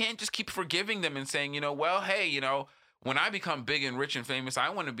 You can't just keep forgiving them and saying, well, hey, when I become big and rich and famous, I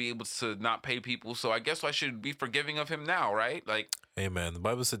want to be able to not pay people. So I guess I should be forgiving of him now, right? Like, hey, man, the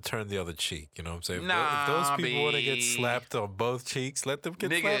Bible said turn the other cheek. You know what I'm saying? Nah, if those people want to get slapped on both cheeks, let them get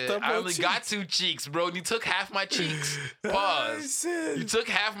slapped on both cheeks. I only got 2 cheeks, bro. You took half my cheeks. Pause. You took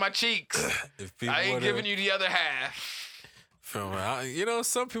half my cheeks. I ain't giving you the other half.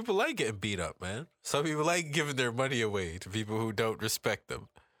 Some people like getting beat up, man. Some people like giving their money away to people who don't respect them.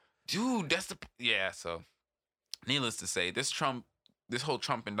 Dude, so needless to say, this whole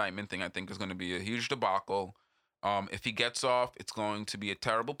Trump indictment thing, I think, is going to be a huge debacle. If he gets off, it's going to be a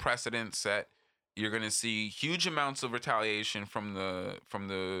terrible precedent set. You're going to see huge amounts of retaliation from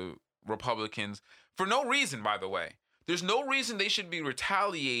the Republicans for no reason, by the way. There's no reason they should be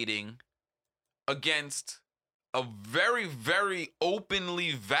retaliating against a very, very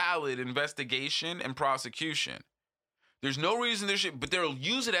openly valid investigation and prosecution. There's no reason but they'll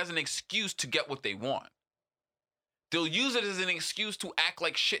use it as an excuse to get what they want. They'll use it as an excuse to act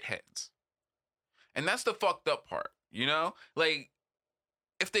like shitheads. And that's the fucked up part, Like,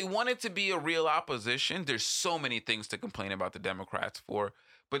 if they wanted to be a real opposition, there's so many things to complain about the Democrats for,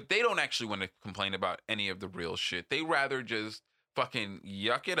 but they don't actually want to complain about any of the real shit. They rather just fucking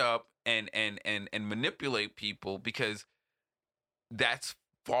yuck it up and manipulate people, because that's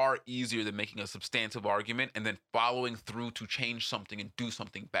far easier than making a substantive argument and then following through to change something and do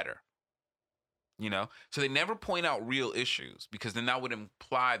something better. So they never point out real issues, because then that would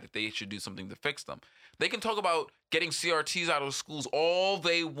imply that they should do something to fix them. They can talk about getting CRTs out of schools all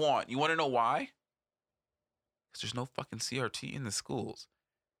they want. You want to know why? Because there's no fucking CRT in the schools.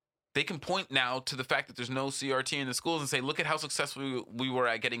 They can point now to the fact that there's no CRT in the schools and say, look at how successful we were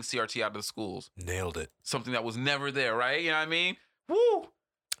at getting CRT out of the schools. Nailed it. Something that was never there, right? You know what I mean? Woo!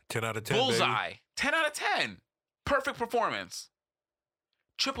 10 out of 10, bullseye. Baby. 10 out of 10. Perfect performance.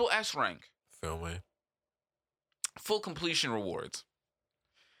 Triple S rank. Film way. Full completion rewards.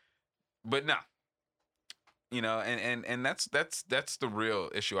 But no. And that's the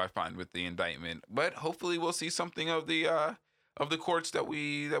real issue I find with the indictment. But hopefully we'll see something of the courts that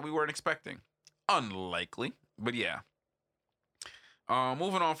we weren't expecting. Unlikely, but yeah.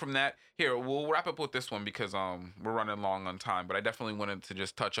 Moving on from that, here we'll wrap up with this one because we're running long on time. But I definitely wanted to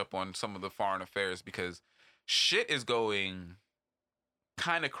just touch up on some of the foreign affairs, because shit is going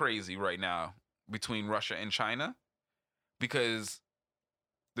kind of crazy right now between Russia and China, because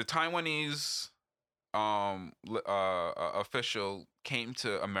the Taiwanese official came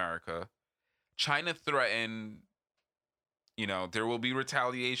to America. China threatened, there will be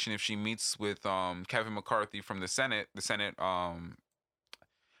retaliation if she meets with Kevin McCarthy from the Senate. The Senate, I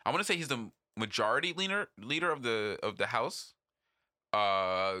want to say he's the majority leader of the House.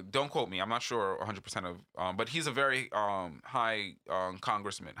 Don't quote me. I'm not sure 100% of, but he's a very high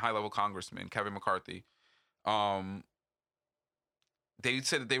level congressman, Kevin McCarthy. They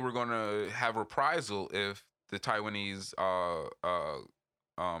said that they were going to have reprisal if the Taiwanese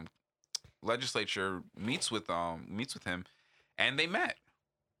legislature meets with him, and they met.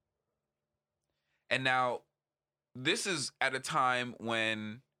 And now, this is at a time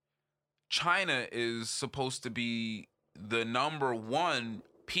when China is supposed to be the number one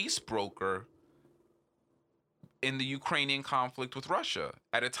peace broker in the Ukrainian conflict with Russia,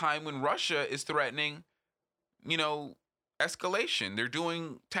 at a time when Russia is threatening, escalation. They're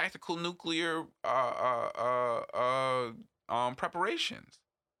doing tactical nuclear preparations,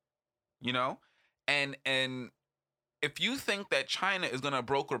 and if you think that China is going to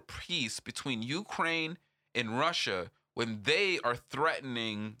broker peace between Ukraine and Russia when they are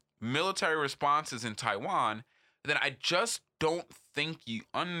threatening military responses in Taiwan, then I just don't think you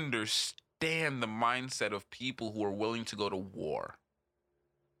understand the mindset of people who are willing to go to war.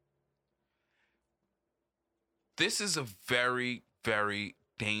 This is a very, very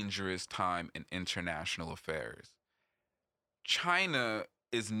dangerous time in international affairs. China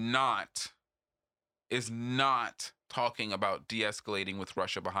is not talking about de-escalating with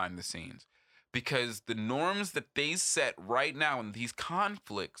Russia behind the scenes, because the norms that they set right now in these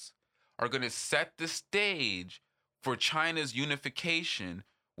conflicts are going to set the stage for China's unification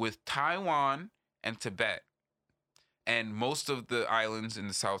with Taiwan and Tibet and most of the islands in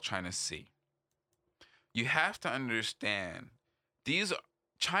the South China Sea. You have to understand,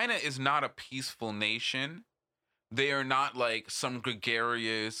 China is not a peaceful nation. They are not like some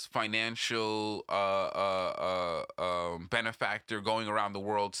gregarious financial benefactor going around the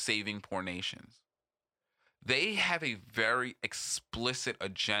world saving poor nations. They have a very explicit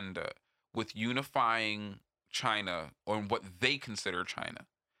agenda with unifying China on what they consider China.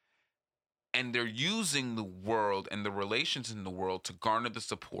 And they're using the world and the relations in the world to garner the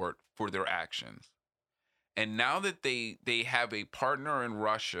support for their actions. And now that they have a partner in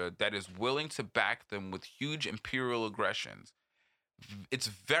Russia that is willing to back them with huge imperial aggressions, it's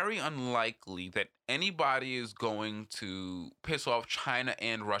very unlikely that anybody is going to piss off China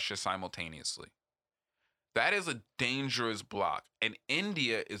and Russia simultaneously. That is a dangerous bloc. And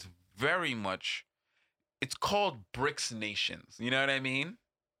India is very much, it's called BRICS nations. You know what I mean?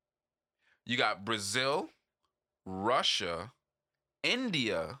 You got Brazil, Russia,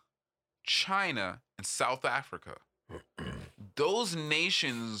 India, China, and South Africa. Those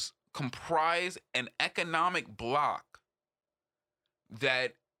nations comprise an economic bloc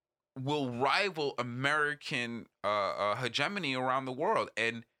that will rival American hegemony around the world.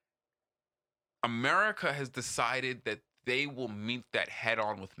 And America has decided that they will meet that head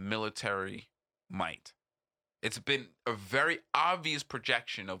on with military might. It's been a very obvious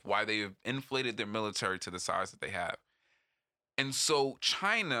projection of why they have inflated their military to the size that they have. And so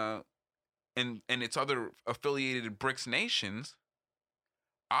China and its other affiliated BRICS nations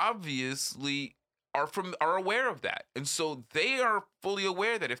obviously are aware of that. And so they are fully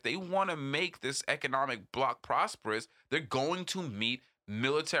aware that if they want to make this economic bloc prosperous, they're going to meet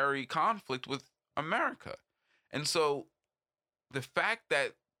military conflict with America. And so the fact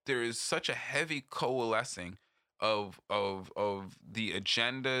that there is such a heavy coalescing of the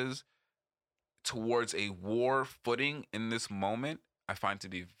agendas towards a war footing in this moment, I find to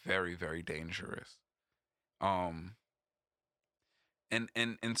be very, very dangerous. And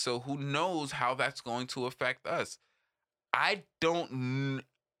so who knows how that's going to affect us? I don't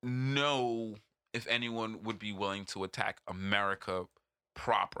know if anyone would be willing to attack America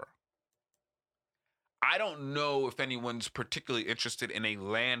proper. I don't know if anyone's particularly interested in a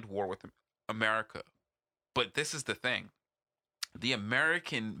land war with America. But this is the thing. The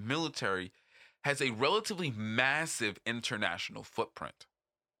American military has a relatively massive international footprint.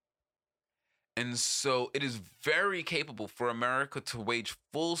 And so it is very capable for America to wage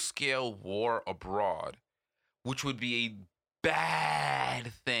full-scale war abroad, which would be a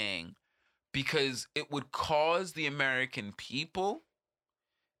bad thing because it would cause the American people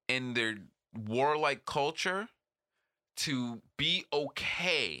and their warlike culture to be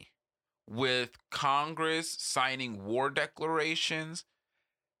okay with Congress signing war declarations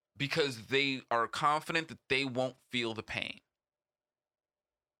because they are confident that they won't feel the pain.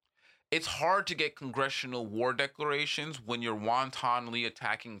 It's hard to get congressional war declarations when you're wantonly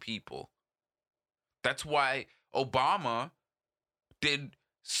attacking people. That's why Obama did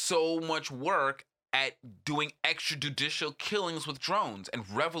so much work at doing extrajudicial killings with drones and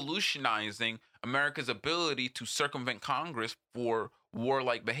revolutionizing America's ability to circumvent Congress for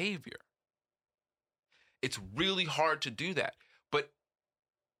warlike behavior. It's really hard to do that, but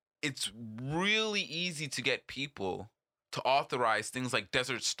it's really easy to get people to authorize things like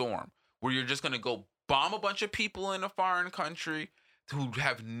Desert Storm, where you're just going to go bomb a bunch of people in a foreign country who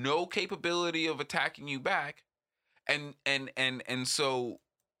have no capability of attacking you back. And so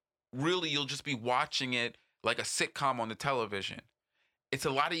really you'll just be watching it like a sitcom on the television. It's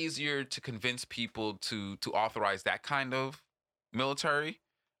a lot easier to convince people to authorize that kind of military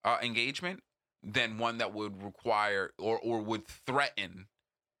engagement than one that would require or would threaten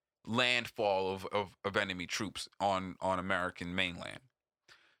landfall of enemy troops on American mainland.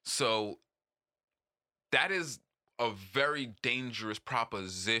 So that is a very dangerous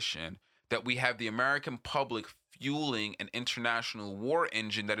proposition that we have the American public fueling an international war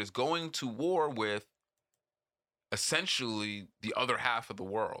engine that is going to war with essentially the other half of the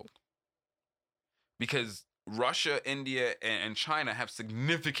world. Because Russia, India, and China have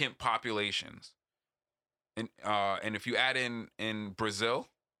significant populations. And if you add in Brazil,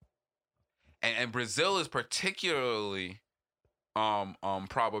 and Brazil is particularly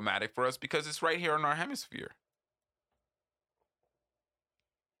problematic for us because it's right here in our hemisphere.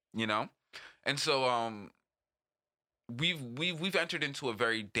 You know? And so we've entered into a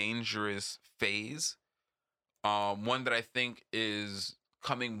very dangerous phase. One that I think is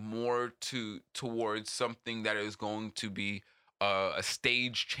coming more towards something that is going to be a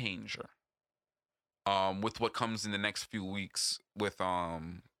stage changer. With what comes in the next few weeks with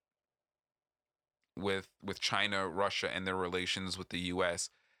China, Russia, and their relations with the U.S.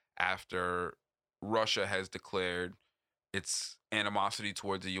 after Russia has declared its animosity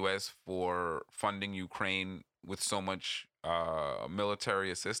towards the U.S. for funding Ukraine with so much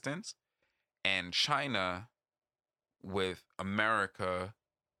military assistance, and China with America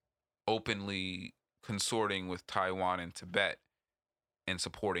openly consorting with Taiwan and Tibet and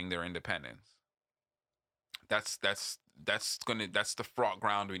supporting their independence. That's the fraught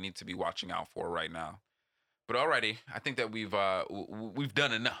ground we need to be watching out for right now. But alrighty, I think that we've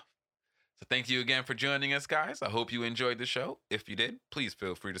done enough. So thank you again for joining us, guys. I hope you enjoyed the show. If you did, please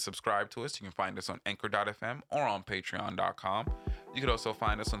feel free to subscribe to us. You can find us on Anchor.fm or on Patreon.com. You could also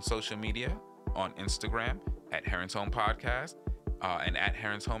find us on social media on Instagram at Heron's Home Podcast and at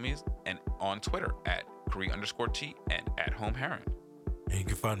Heron's Homies, and on Twitter at Kari_T and at Home Heron. And you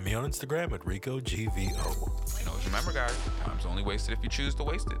can find me on Instagram at RicoGVO. And always remember, guys, time's only wasted if you choose to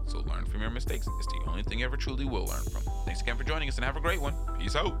waste it. So learn from your mistakes. It's the only thing you ever truly will learn from. Thanks again for joining us and have a great one.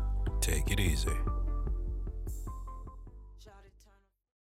 Peace out. Take it easy.